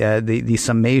the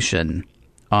summation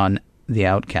on the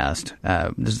Outcast.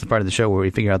 This is the part of the show where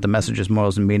we figure out the messages,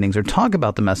 morals, and meanings, or talk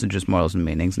about the messages, morals, and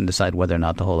meanings, and decide whether or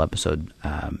not the whole episode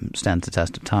stands the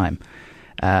test of time,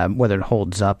 whether it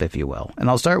holds up, if you will. And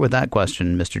I'll start with that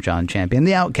question, Mr. John Champion.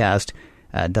 The Outcast,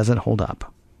 does it hold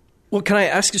up? Well, can I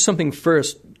ask you something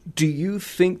first? Do you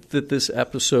think that this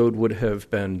episode would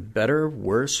have been better,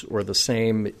 worse, or the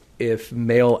same if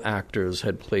male actors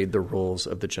had played the roles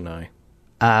of the Janai?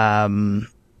 I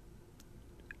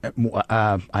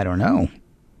don't know.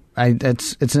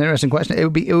 It's an interesting question.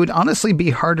 It would honestly be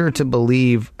harder to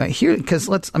believe here because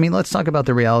let's talk about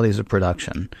the realities of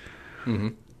production. Mm-hmm.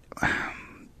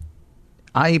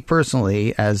 I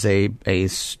personally, as a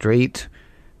straight.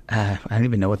 I don't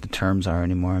even know what the terms are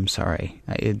anymore. I'm sorry.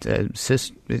 It's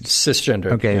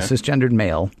cisgendered. Okay, cisgendered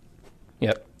male.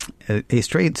 Yep. A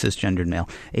straight cisgendered male.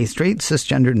 A straight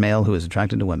cisgendered male who is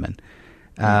attracted to women.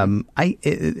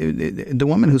 Mm-hmm. The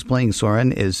woman who's playing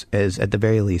Soren is at the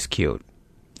very least cute,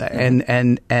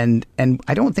 mm-hmm. and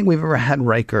I don't think we've ever had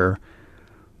Riker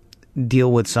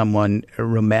deal with someone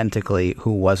romantically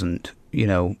who wasn't,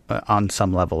 on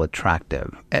some level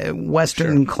attractive.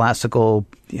 Western, classical,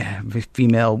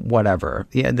 female, whatever.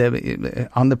 Yeah,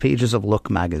 on the pages of Look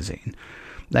magazine.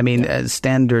 I mean,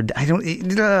 standard.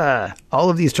 All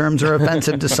of these terms are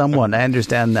offensive to someone. I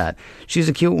understand that. She's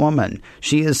a cute woman.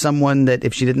 She is someone that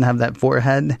if she didn't have that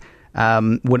forehead,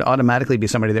 would automatically be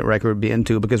somebody that Riker would be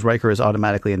into because Riker is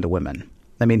automatically into women.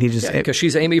 I mean, he just because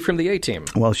she's Amy from the A-Team.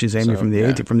 Well, she's Amy from the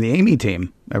A-Team, from the Amy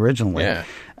team originally. Yeah.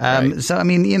 Right. So I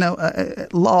mean,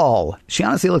 Lal. She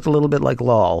honestly looked a little bit like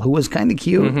Lal, who was kind of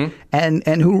cute, mm-hmm.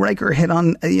 and who Riker hit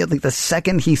on like the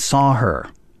second he saw her,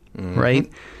 mm-hmm.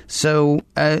 right? So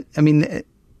I mean,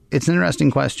 it's an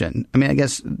interesting question. I mean, I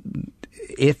guess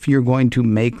if you're going to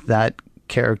make that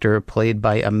character played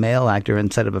by a male actor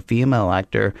instead of a female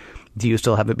actor, do you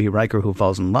still have it be Riker who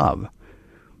falls in love?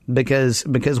 Because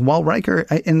while Riker,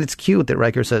 and it's cute that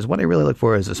Riker says, what I really look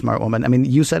for is a smart woman. I mean,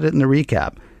 you said it in the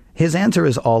recap. His answer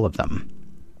is all of them.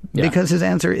 Yeah. Because his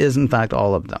answer is, in fact,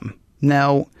 all of them.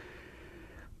 Now,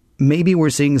 maybe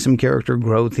we're seeing some character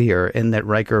growth here in that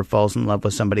Riker falls in love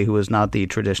with somebody who is not the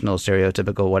traditional,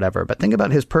 stereotypical whatever. But think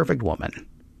about his perfect woman,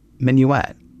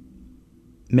 Minuet.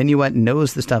 Minuet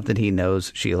knows the stuff that he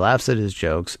knows. She laughs at his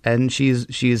jokes, and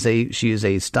she's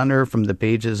a stunner from the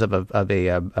pages of a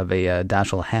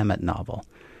Dashiell Hammett novel,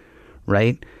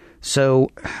 right? So,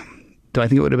 do I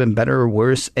think it would have been better or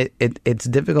worse? It's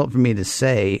difficult for me to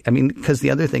say. I mean, because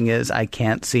the other thing is, I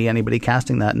can't see anybody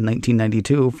casting that in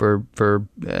 1992 for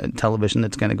television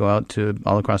that's going to go out to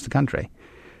all across the country.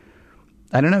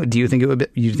 I don't know. Do you think it would?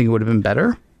 You think it would have been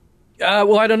better?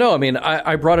 Well, I don't know. I mean,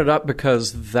 I brought it up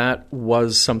because that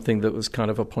was something that was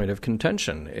kind of a point of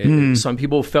contention. Some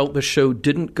people felt the show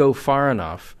didn't go far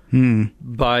enough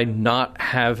by not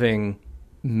having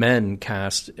men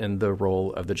cast in the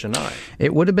role of the Janai.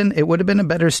 It would have been a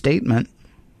better statement.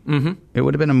 Mm-hmm. It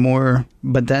would have been a more.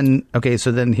 But then, okay.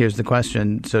 So then here's the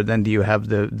question. So then, do you have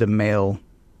the male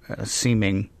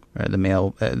seeming? The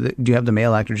male, do you have the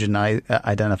male actor Janai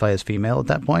identify as female at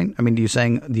that point? I mean, are you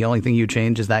saying the only thing you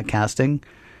change is that casting,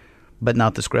 but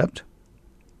not the script?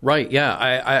 Right. Yeah.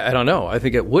 I don't know. I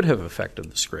think it would have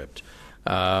affected the script.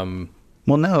 Well,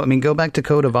 no. I mean, go back to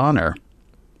Code of Honor.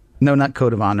 No, not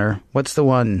Code of Honor. What's the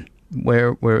one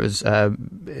where it was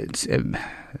it's a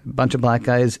bunch of black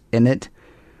guys in it?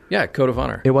 Yeah, Code of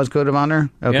Honor. It was Code of Honor?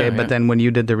 Okay, yeah, but then when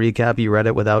you did the recap, you read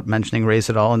it without mentioning race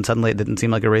at all, and suddenly it didn't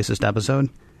seem like a racist episode?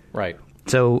 Right.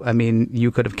 So, I mean,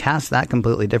 you could have cast that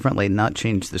completely differently, not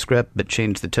changed the script, but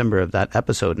changed the timbre of that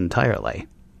episode entirely.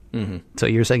 Mm-hmm. So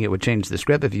you're saying it would change the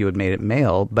script if you had made it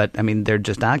male, but, I mean, they're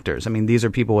just actors. I mean, these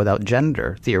are people without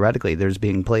gender. Theoretically, they're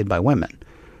being played by women.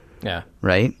 Yeah.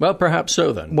 Right? Well, perhaps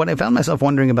so then. What I found myself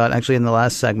wondering about actually in the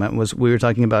last segment was we were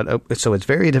talking about, so it's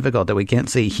very difficult that we can't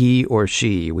say he or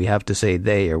she. We have to say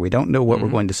they, or we don't know what we're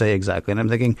going to say exactly. And I'm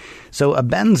thinking, so a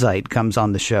Benzite comes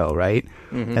on the show, right?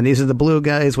 Mm-hmm. And these are the blue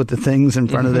guys with the things in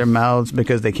front of their mouths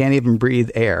because they can't even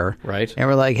breathe air. Right. And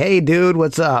we're like, hey, dude,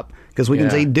 what's up? Because we can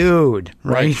say dude,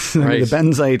 right? Right. The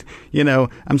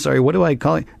Benzite, I'm sorry, what do I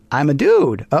call it? I'm a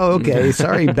dude. Oh, okay.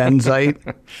 Sorry,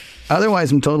 Benzite.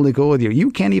 Otherwise, I'm totally cool with you.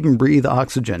 You can't even breathe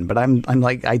oxygen, but I'm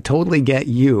like, I totally get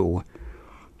you.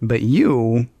 But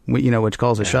you, which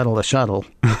calls a shuttle a shuttle.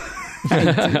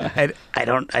 I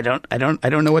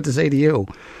don't know what to say to you.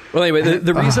 Well, anyway,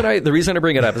 the reason I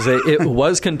bring it up is that it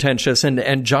was contentious,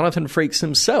 and Jonathan Frakes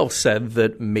himself said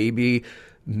that maybe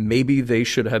they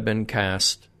should have been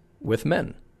cast with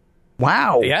men.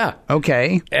 Wow. Yeah.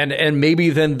 Okay. And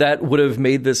maybe then that would have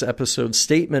made this episode's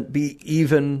statement be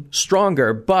even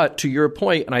stronger. But to your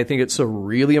point, and I think it's a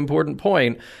really important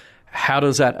point, how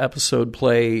does that episode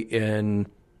play in,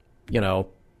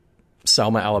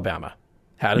 Selma, Alabama?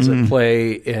 How does it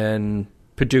play in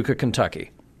Paducah,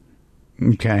 Kentucky?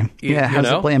 Okay. Yeah, how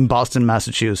does it play in Boston,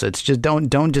 Massachusetts? Just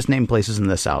don't just name places in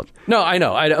the South. No, I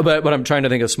know. But I'm trying to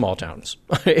think of small towns.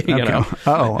 Okay.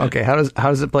 Oh, okay. How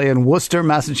does it play in Worcester,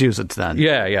 Massachusetts then?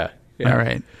 Yeah. All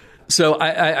right. So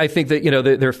I think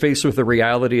that, they're faced with the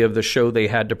reality of the show they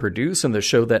had to produce and the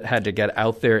show that had to get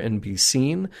out there and be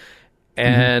seen.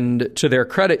 And to their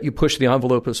credit, you push the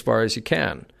envelope as far as you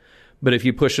can. But if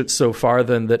you push it so far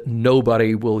then that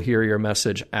nobody will hear your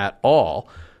message at all,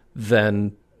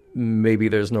 then maybe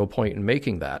there's no point in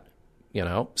making that,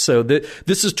 So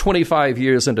this is 25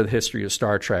 years into the history of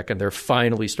Star Trek, and they're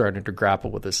finally starting to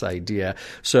grapple with this idea.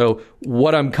 So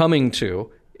what I'm coming to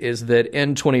is that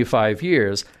in 25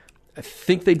 years, I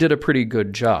think they did a pretty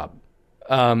good job.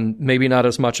 Maybe not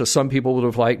as much as some people would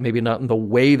have liked, maybe not in the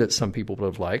way that some people would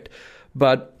have liked.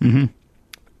 But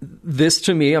this,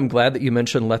 to me, I'm glad that you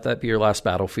mentioned Let That Be Your Last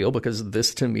Battlefield, because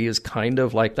this, to me, is kind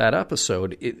of like that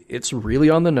episode. It's really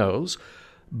on the nose.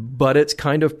 But it's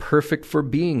kind of perfect for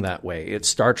being that way. It's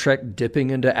Star Trek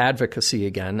dipping into advocacy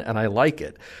again, and I like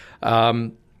it.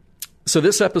 So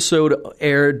this episode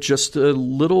aired just a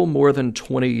little more than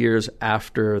 20 years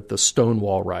after the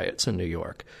Stonewall riots in New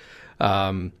York.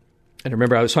 And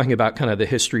remember, I was talking about kind of the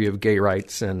history of gay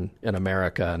rights in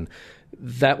America, and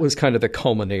that was kind of the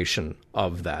culmination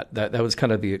of that. That was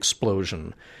kind of the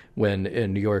explosion when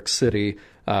in New York City,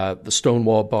 the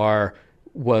Stonewall Bar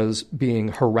was being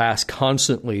harassed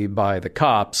constantly by the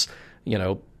cops,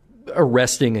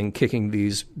 arresting and kicking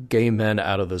these gay men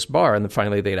out of this bar. And then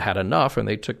finally they'd had enough and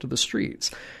they took to the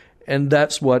streets. And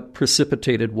that's what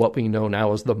precipitated what we know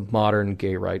now as the modern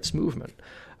gay rights movement.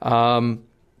 So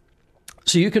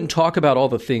you can talk about all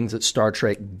the things that Star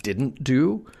Trek didn't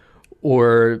do,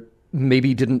 or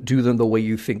maybe didn't do them the way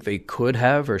you think they could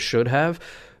have or should have.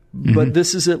 But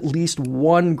this is at least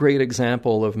one great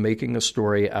example of making a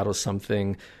story out of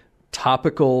something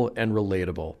topical and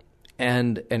relatable.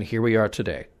 And here we are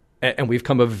today. And we've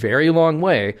come a very long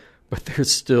way, but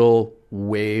there's still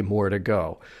way more to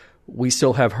go. We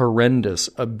still have horrendous,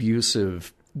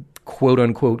 abusive,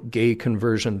 quote-unquote, gay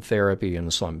conversion therapy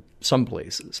in some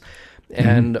places.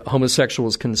 And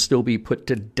homosexuals can still be put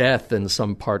to death in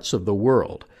some parts of the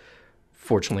world.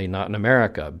 Fortunately, not in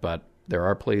America, but there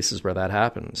are places where that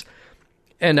happens.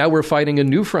 And now we're fighting a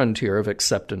new frontier of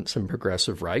acceptance and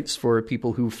progressive rights for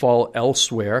people who fall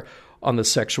elsewhere on the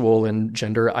sexual and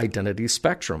gender identity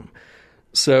spectrum.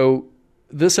 So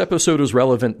this episode was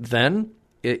relevant then.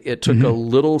 It took a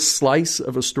little slice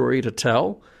of a story to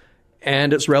tell.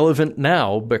 And it's relevant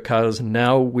now because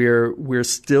now we're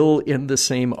still in the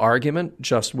same argument,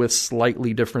 just with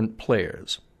slightly different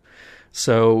players.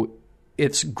 So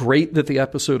it's great that the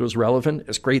episode was relevant.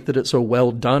 It's great that it's a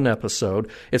well-done episode.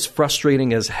 It's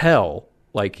frustrating as hell,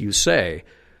 like you say,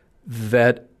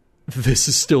 that this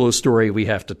is still a story we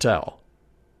have to tell.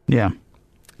 Yeah.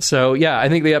 So, yeah, I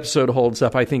think the episode holds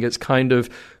up. I think it's kind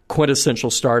of quintessential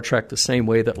Star Trek, the same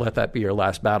way that Let That Be Your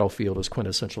Last Battlefield is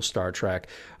quintessential Star Trek.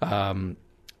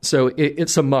 So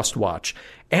it's a must-watch.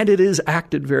 And it is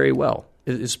acted very well.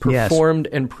 It is performed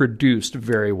and produced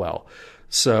very well.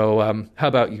 So how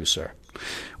about you, sir?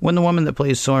 When the woman that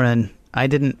plays Soren, I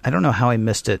don't know how I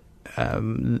missed it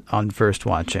on first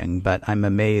watching, but I'm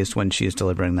amazed when she's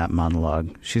delivering that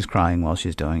monologue. She's crying while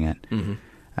she's doing it.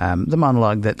 The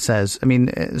monologue that says, I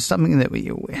mean, something that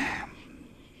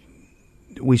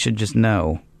we should just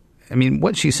know. I mean,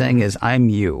 what she's saying is, I'm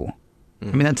you. I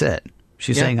mean, that's it.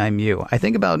 She's saying, I'm you. I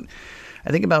think about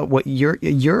what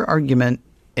your argument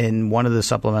in one of the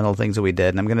supplemental things that we did,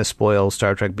 and I'm going to spoil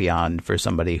Star Trek Beyond for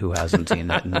somebody who hasn't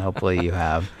seen it, and hopefully you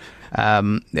have.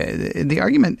 The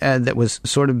argument that was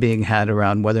sort of being had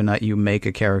around whether or not you make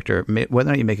a character, whether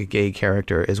or not you make a gay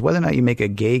character, is whether or not you make a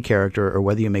gay character or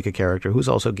whether you make a character who's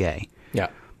also gay. Yeah.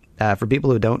 For people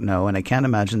who don't know, and I can't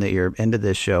imagine that you're into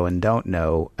this show and don't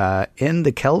know, in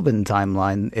the Kelvin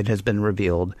timeline, it has been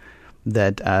revealed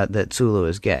that Sulu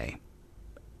is gay.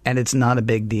 And it's not a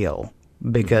big deal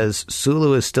because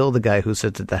Sulu is still the guy who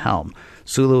sits at the helm.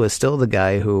 Sulu is still the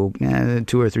guy who,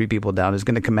 2 or 3 people down, is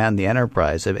going to command the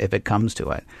Enterprise if it comes to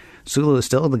it. Sulu is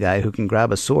still the guy who can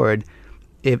grab a sword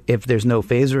if there's no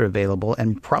phaser available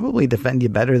and probably defend you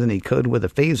better than he could with a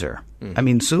phaser. I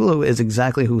mean, Sulu is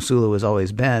exactly who Sulu has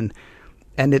always been.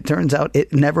 And it turns out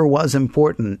it never was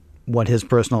important what his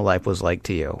personal life was like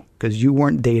to you because you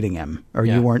weren't dating him or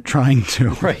you weren't trying to.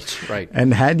 Right.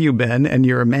 And had you been and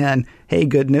you're a man, hey,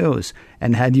 good news.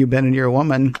 And had you been and you're a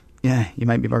woman, yeah, you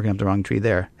might be barking up the wrong tree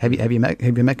there. Have you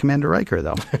met Commander Riker,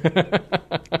 though?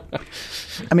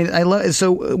 I mean, I love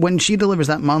so when she delivers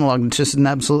that monologue, it's just an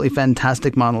absolutely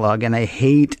fantastic monologue. And I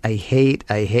hate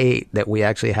that we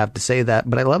actually have to say that.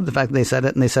 But I love the fact that they said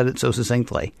it and they said it so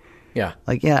succinctly. Yeah.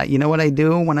 Like, you know what I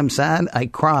do when I'm sad? I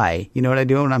cry. You know what I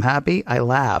do when I'm happy? I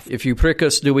laugh. If you prick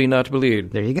us, do we not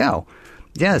bleed? There you go.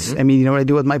 Yes. I mean, you know what I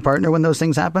do with my partner when those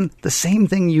things happen? The same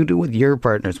thing you do with your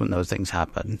partners when those things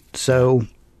happen. So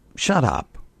shut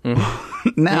up.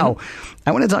 Now,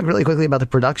 I want to talk really quickly about the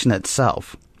production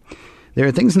itself. There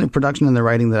are things in the production and the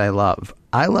writing that I love.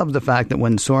 I love the fact that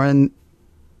when Soren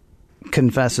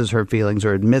confesses her feelings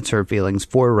or admits her feelings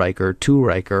for Riker, to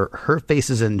Riker, her face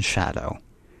is in shadow.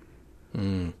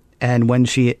 And when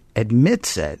she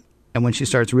admits it and when she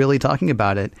starts really talking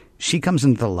about it, she comes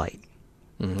into the light.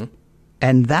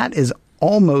 And that is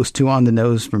almost too on the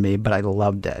nose for me, but I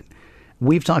loved it.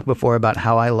 We've talked before about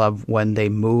how I love when they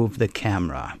move the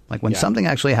camera, like when something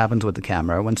actually happens with the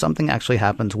camera, when something actually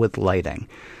happens with lighting.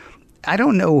 I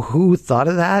don't know who thought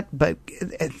of that, but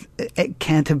it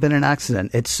can't have been an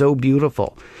accident. It's so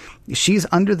beautiful. She's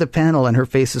under the panel and her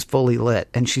face is fully lit.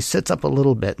 And she sits up a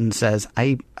little bit and says,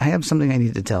 I have something I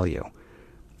need to tell you.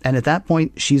 And at that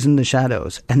point, she's in the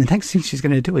shadows. And the next thing she's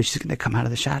going to do is she's going to come out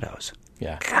of the shadows.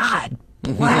 Yeah. God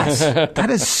bless.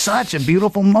 That is such a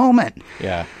beautiful moment.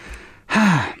 Yeah.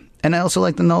 And I also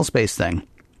like the null space thing.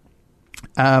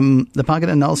 The pocket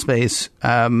of null space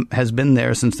has been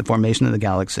there since the formation of the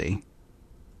galaxy.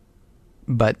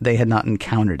 But they had not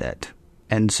encountered it.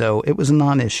 And so it was a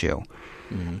non-issue.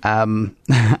 I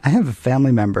have a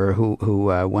family member who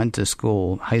went to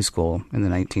school, high school in the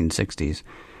 1960s,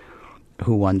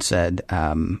 who once said,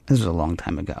 this was a long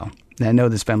time ago. And I know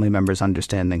this family member's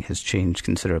understanding has changed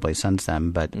considerably since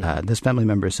then, but this family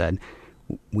member said,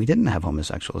 we didn't have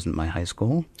homosexuals in my high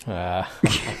school.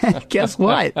 Guess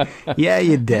what? Yeah,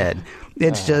 you did.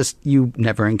 It's just you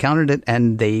never encountered it,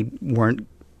 and they weren't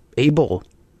able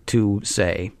to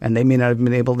say, and they may not have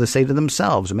been able to say to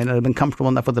themselves, or may not have been comfortable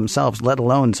enough with themselves, let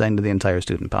alone saying to the entire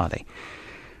student body.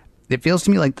 It feels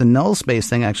to me like the null space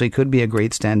thing actually could be a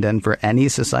great stand-in for any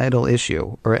societal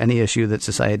issue or any issue that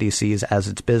society sees as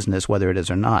its business, whether it is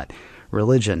or not.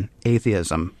 Religion,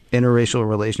 atheism, interracial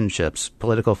relationships,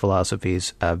 political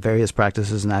philosophies, various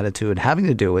practices and attitude having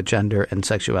to do with gender and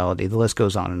sexuality. The list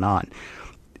goes on and on.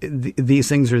 these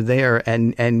things are there,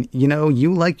 and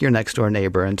you like your next door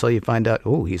neighbor until you find out,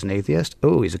 oh, he's an atheist,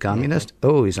 oh, he's a communist,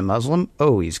 oh, he's a Muslim,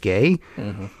 oh, he's gay.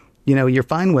 You're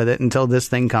fine with it until this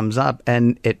thing comes up,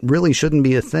 and it really shouldn't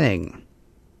be a thing,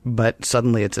 but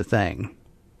suddenly it's a thing.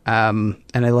 And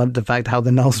I loved the fact how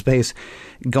the null space,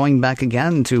 going back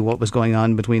again to what was going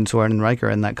on between Soren and Riker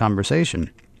in that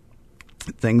conversation.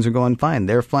 Things are going fine.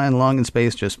 They're flying along in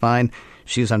space just fine.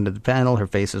 She's under the panel. Her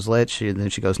face is lit. Then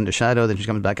she goes into shadow. Then she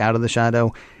comes back out of the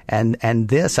shadow. And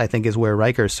this, I think, is where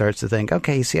Riker starts to think,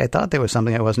 okay, see, I thought there was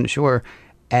something I wasn't sure.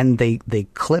 And they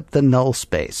clip the null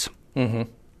space. And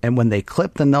when they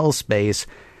clip the null space,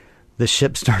 the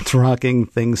ship starts rocking.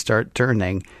 Things start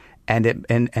turning. And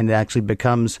it actually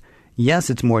becomes,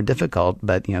 yes, it's more difficult,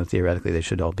 but, theoretically they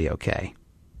should all be okay.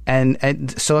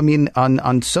 And so, I mean,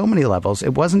 on so many levels,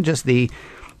 it wasn't just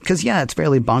because, it's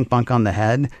fairly bonk on the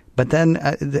head, but then,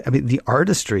 the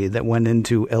artistry that went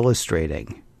into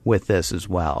illustrating with this as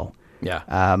well. Yeah.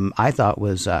 I thought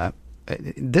was,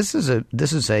 this is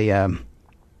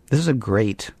a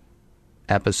great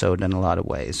episode in a lot of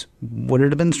ways. Would it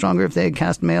have been stronger if they had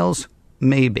cast males?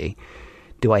 Maybe.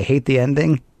 Do I hate the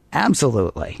ending?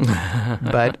 Absolutely.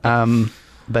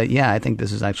 But yeah, I think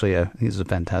this is actually a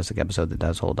fantastic episode that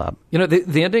does hold up.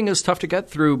 The ending is tough to get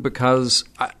through because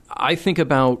I think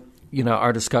about,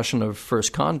 our discussion of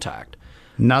First Contact.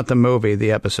 Not the movie,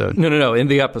 the episode. No, in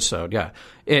the episode, yeah.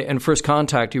 In First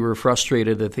Contact, you were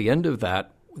frustrated at the end of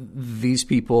that. These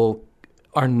people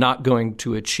are not going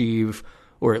to achieve,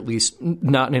 or at least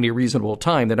not in any reasonable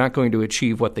time, they're not going to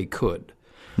achieve what they could.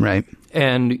 Right.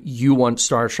 And you want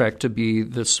Star Trek to be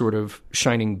this sort of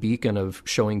shining beacon of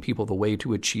showing people the way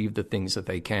to achieve the things that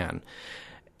they can.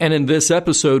 And in this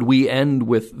episode, we end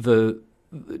with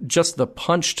just the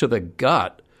punch to the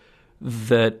gut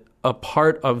that a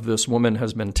part of this woman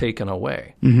has been taken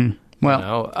away.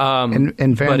 Well,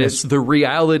 in fairness, but it's the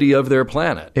reality of their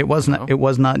planet. It wasn't. It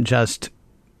was not just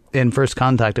in First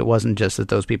Contact. It wasn't just that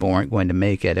those people weren't going to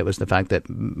make it. It was the fact that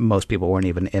most people weren't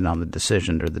even in on the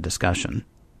decision or the discussion.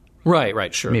 Right,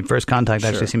 sure. I mean, First Contact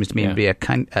actually seems to me to be a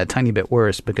tiny bit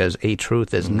worse because a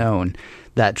truth is known.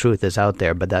 That truth is out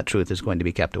there, but that truth is going to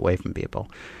be kept away from people.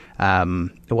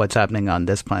 What's happening on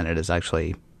this planet is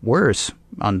actually worse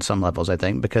on some levels, I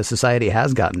think, because society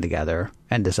has gotten together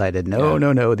and decided,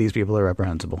 no, these people are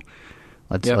reprehensible.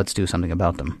 Let's do something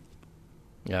about them.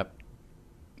 Yep.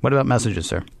 What about messages,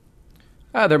 sir?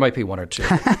 There might be one or two.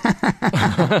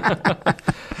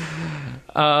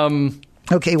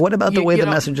 Okay, what about the way the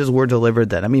messages were delivered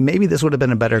then? I mean, maybe this would have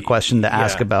been a better question to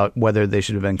ask about whether they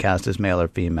should have been cast as male or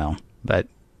female. But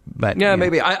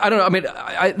maybe. I don't know. I mean,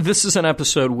 this is an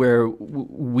episode where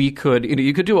we could,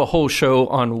 you could do a whole show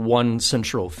on one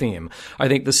central theme. I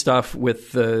think the stuff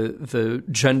with the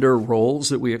gender roles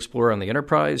that we explore on the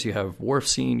Enterprise, you have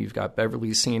Worf's scene, you've got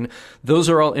Beverly's scene. Those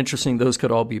are all interesting. Those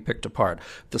could all be picked apart.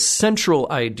 The central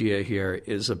idea here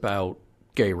is about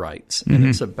gay rights. And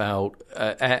it's about,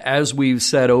 as we've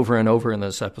said over and over in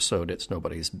this episode, it's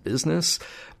nobody's business.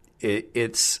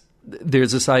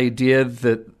 There's this idea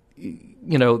that,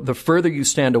 the further you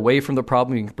stand away from the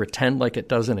problem, you can pretend like it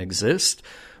doesn't exist.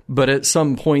 But at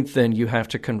some point, then you have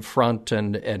to confront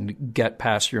and get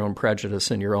past your own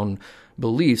prejudice and your own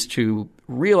beliefs to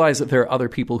realize that there are other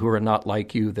people who are not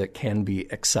like you that can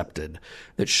be accepted,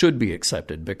 that should be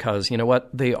accepted, because you know what?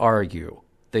 They are you.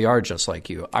 They are just like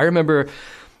you. I remember,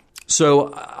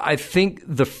 so I think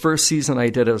the first season I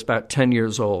did, I was about 10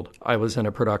 years old. I was in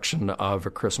a production of A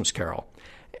Christmas Carol.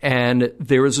 And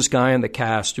there was this guy in the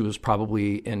cast who was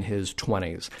probably in his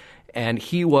 20s. And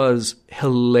he was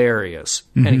hilarious.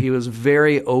 And he was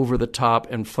very over the top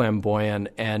and flamboyant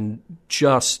and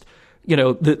just,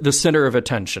 the center of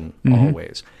attention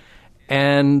always.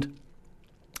 And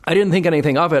I didn't think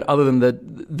anything of it other than that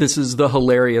this is the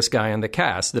hilarious guy in the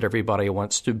cast that everybody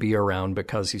wants to be around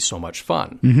because he's so much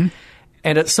fun.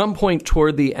 And at some point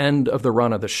toward the end of the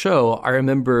run of the show, I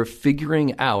remember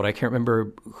figuring out, I can't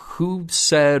remember who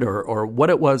said or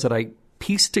what it was that I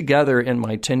pieced together in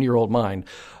my 10-year-old mind,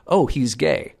 oh, he's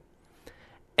gay.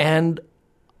 And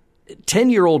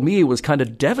 10-year-old me was kind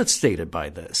of devastated by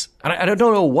this. And I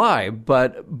don't know why,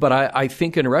 but I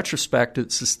think in retrospect,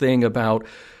 it's this thing about,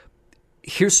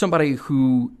 here's somebody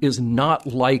who is not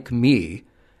like me,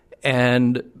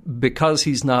 and because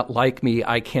he's not like me,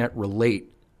 I can't relate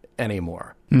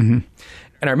anymore. And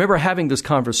I remember having this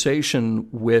conversation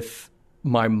with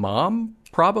my mom,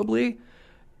 probably,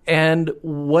 and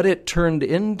what it turned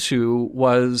into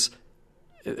was,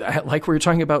 like we were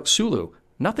talking about Sulu,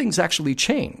 nothing's actually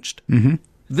changed.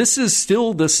 This is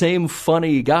still the same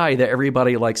funny guy that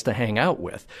everybody likes to hang out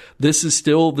with. This is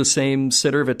still the same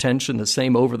center of attention, the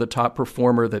same over-the-top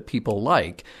performer that people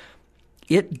like.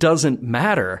 It doesn't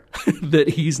matter that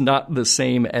he's not the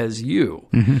same as you.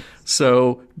 Mm-hmm.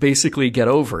 So basically get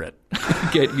over it.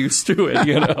 Get used to it,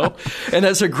 And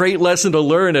that's a great lesson to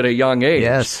learn at a young age.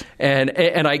 Yes. And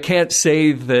I can't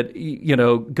say that,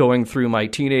 going through my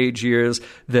teenage years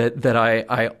that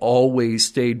I always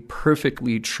stayed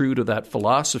perfectly true to that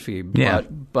philosophy.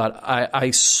 But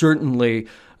I certainly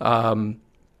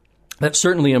that's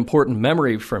certainly an important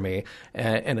memory for me,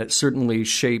 and it certainly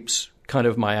shapes kind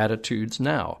of my attitudes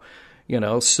now.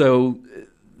 So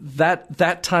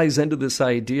that ties into this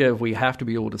idea of we have to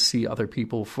be able to see other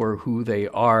people for who they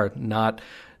are, not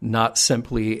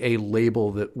simply a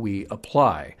label that we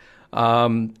apply.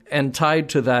 And tied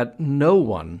to that, no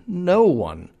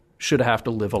one should have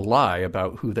to live a lie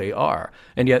about who they are.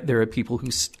 And yet there are people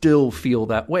who still feel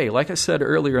that way. Like I said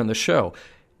earlier in the show,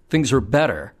 things are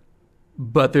better,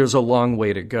 but there's a long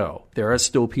way to go. There are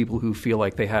still people who feel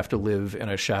like they have to live in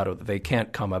a shadow, that they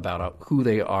can't come about who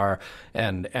they are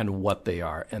and what they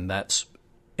are. And that's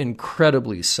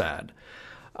incredibly sad.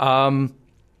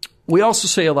 We also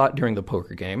say a lot during the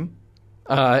poker game.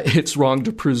 It's wrong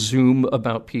to presume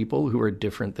about people who are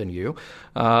different than you.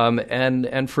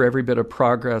 And for every bit of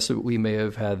progress that we may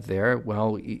have had there,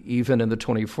 well, even in the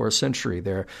 24th century,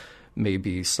 there may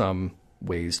be some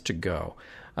ways to go.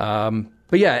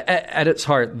 But yeah, at its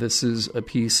heart, this is a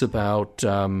piece about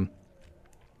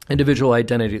individual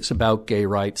identity. It's about gay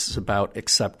rights. It's about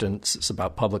acceptance. It's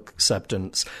about public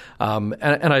acceptance. And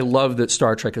I love that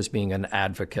Star Trek is being an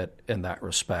advocate in that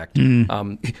respect.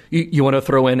 Mm. You want to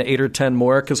throw in 8 or 10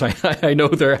 more? Because I know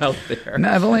they're out there. No,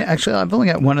 I've only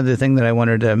got one other thing that I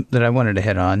wanted to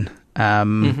hit on.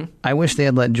 I wish they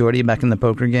had let Geordi back in the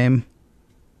poker game,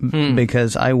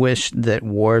 because I wish that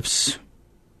Worf's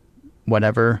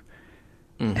whatever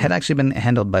had actually been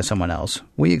handled by someone else.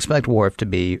 We expect Worf to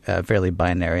be fairly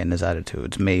binary in his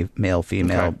attitudes: male,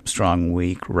 female, okay, strong,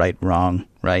 weak, right, wrong,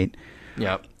 right?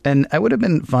 Yep. And I would have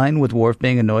been fine with Worf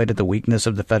being annoyed at the weakness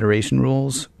of the Federation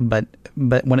rules, but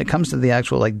when it comes to the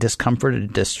actual discomfort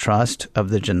and distrust of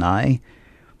the Janai,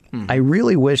 I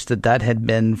really wish that had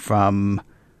been from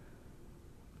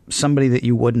somebody that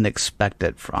you wouldn't expect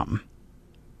it from.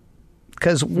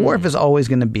 Because Worf is always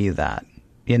going to be that.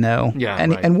 Yeah,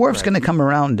 and Worf's going to come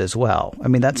around as well. I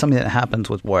mean, that's something that happens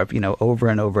with Worf, over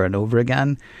and over and over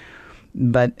again.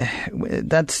 But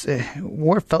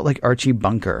Worf felt like Archie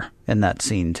Bunker in that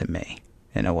scene to me,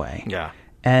 in a way. Yeah.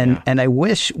 And I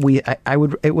wish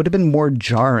it would have been more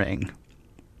jarring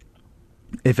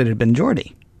if it had been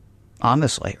Geordi,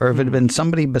 honestly, or if it had been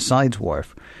somebody besides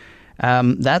Worf.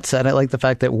 That said, I like the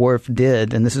fact that Worf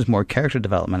did, and this is more character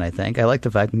development, I think. I like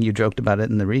the fact, and you joked about it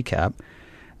in the recap,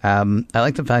 I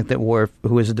like the fact that Worf,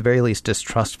 who is at the very least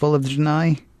distrustful of the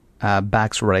Janai,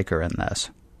 backs Riker in this.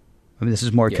 I mean, this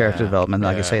is more character development,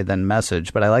 like I say, than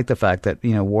message. But I like the fact that,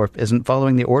 Worf isn't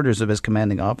following the orders of his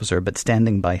commanding officer, but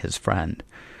standing by his friend.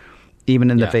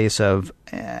 Even in the face of,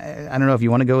 I don't know if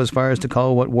you want to go as far as to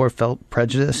call what Worf felt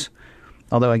prejudice,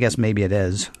 although I guess maybe it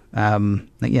is. I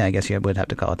guess you would have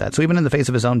to call it that. So even in the face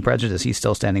of his own prejudice, he's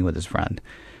still standing with his friend.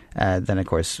 Then, of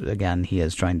course, again, he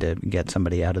is trying to get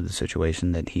somebody out of the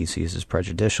situation that he sees as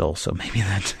prejudicial. So maybe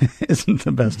that isn't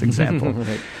the best example.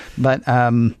 Right. But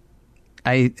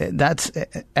that's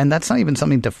not even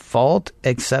something to fault,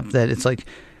 except that it's like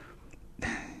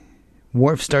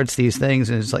Worf starts these things,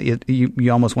 and it's like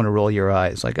you almost want to roll your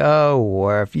eyes, like, oh,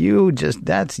 Worf,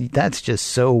 that's just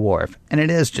so Worf, and it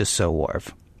is just so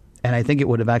Worf. And I think it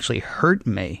would have actually hurt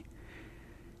me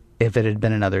if it had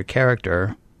been another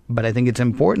character. But I think it's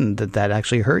important that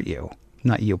actually hurt you.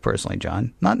 Not you personally,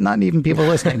 John. Not even people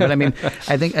listening. But I mean,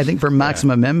 I think for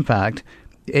maximum impact,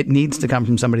 it needs to come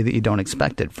from somebody that you don't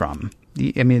expect it from.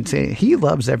 I mean, he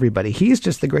loves everybody. He's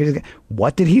just the greatest guy.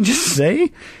 What did he just say?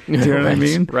 Do you know what I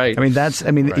mean? Right. I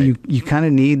mean, right. You kind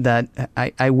of need that.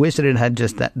 I wish that it had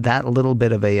just that little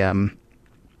bit of a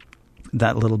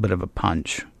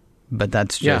punch. But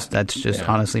that's just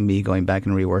honestly me going back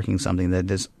and reworking something that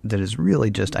is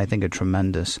really just, I think, a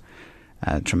tremendous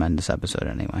episode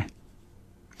anyway.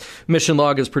 Mission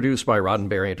Log is produced by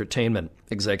Roddenberry Entertainment.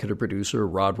 Executive producer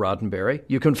Rod Roddenberry.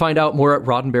 You can find out more at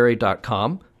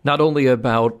roddenberry.com, not only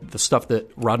about the stuff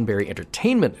that Roddenberry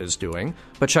Entertainment is doing,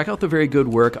 but check out the very good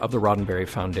work of the Roddenberry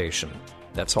Foundation.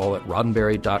 That's all at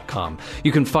roddenberry.com.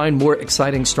 You can find more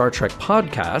exciting Star Trek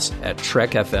podcasts at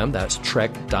Trek FM. That's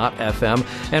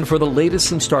trek.fm. And for the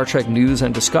latest in Star Trek news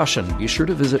and discussion, be sure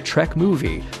to visit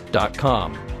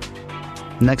trekmovie.com.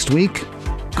 Next week,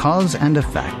 Cause and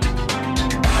Effect.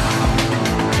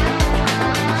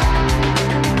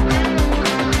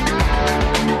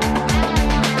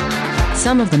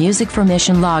 Some of the music from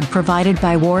Mission Log provided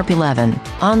by Warp 11,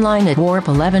 online at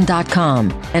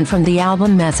warp11.com, and from the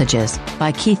album Messages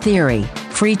by Key Theory,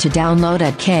 free to download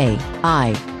at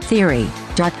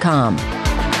kitheory.com.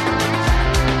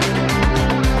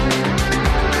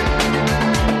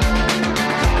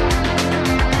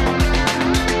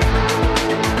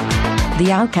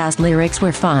 The Outcast lyrics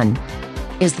were fun.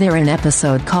 Is there an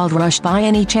episode called Rush by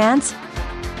any chance?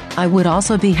 I would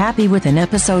also be happy with an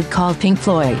episode called Pink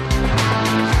Floyd.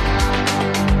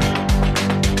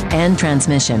 End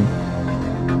transmission.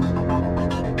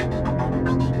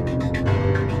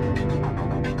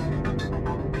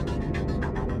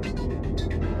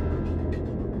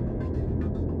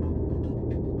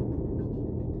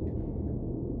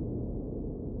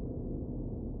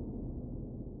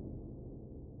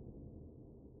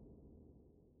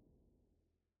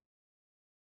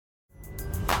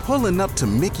 Pulling up to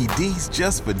Mickey D's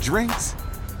just for drinks?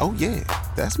 Oh yeah,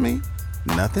 that's me.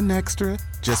 Nothing extra,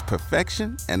 just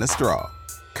perfection and a straw.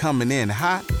 Coming in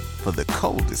hot for the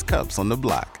coldest cups on the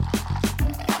block.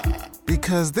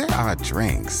 Because there are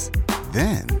drinks.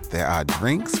 Then there are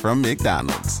drinks from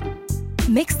McDonald's.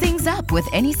 Mix things up with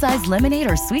any size lemonade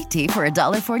or sweet tea for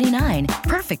 $1.49.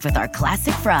 Perfect with our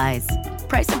classic fries.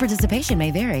 Price and participation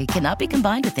may vary. Cannot be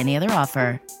combined with any other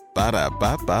offer.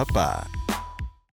 Ba-da-ba-ba-ba.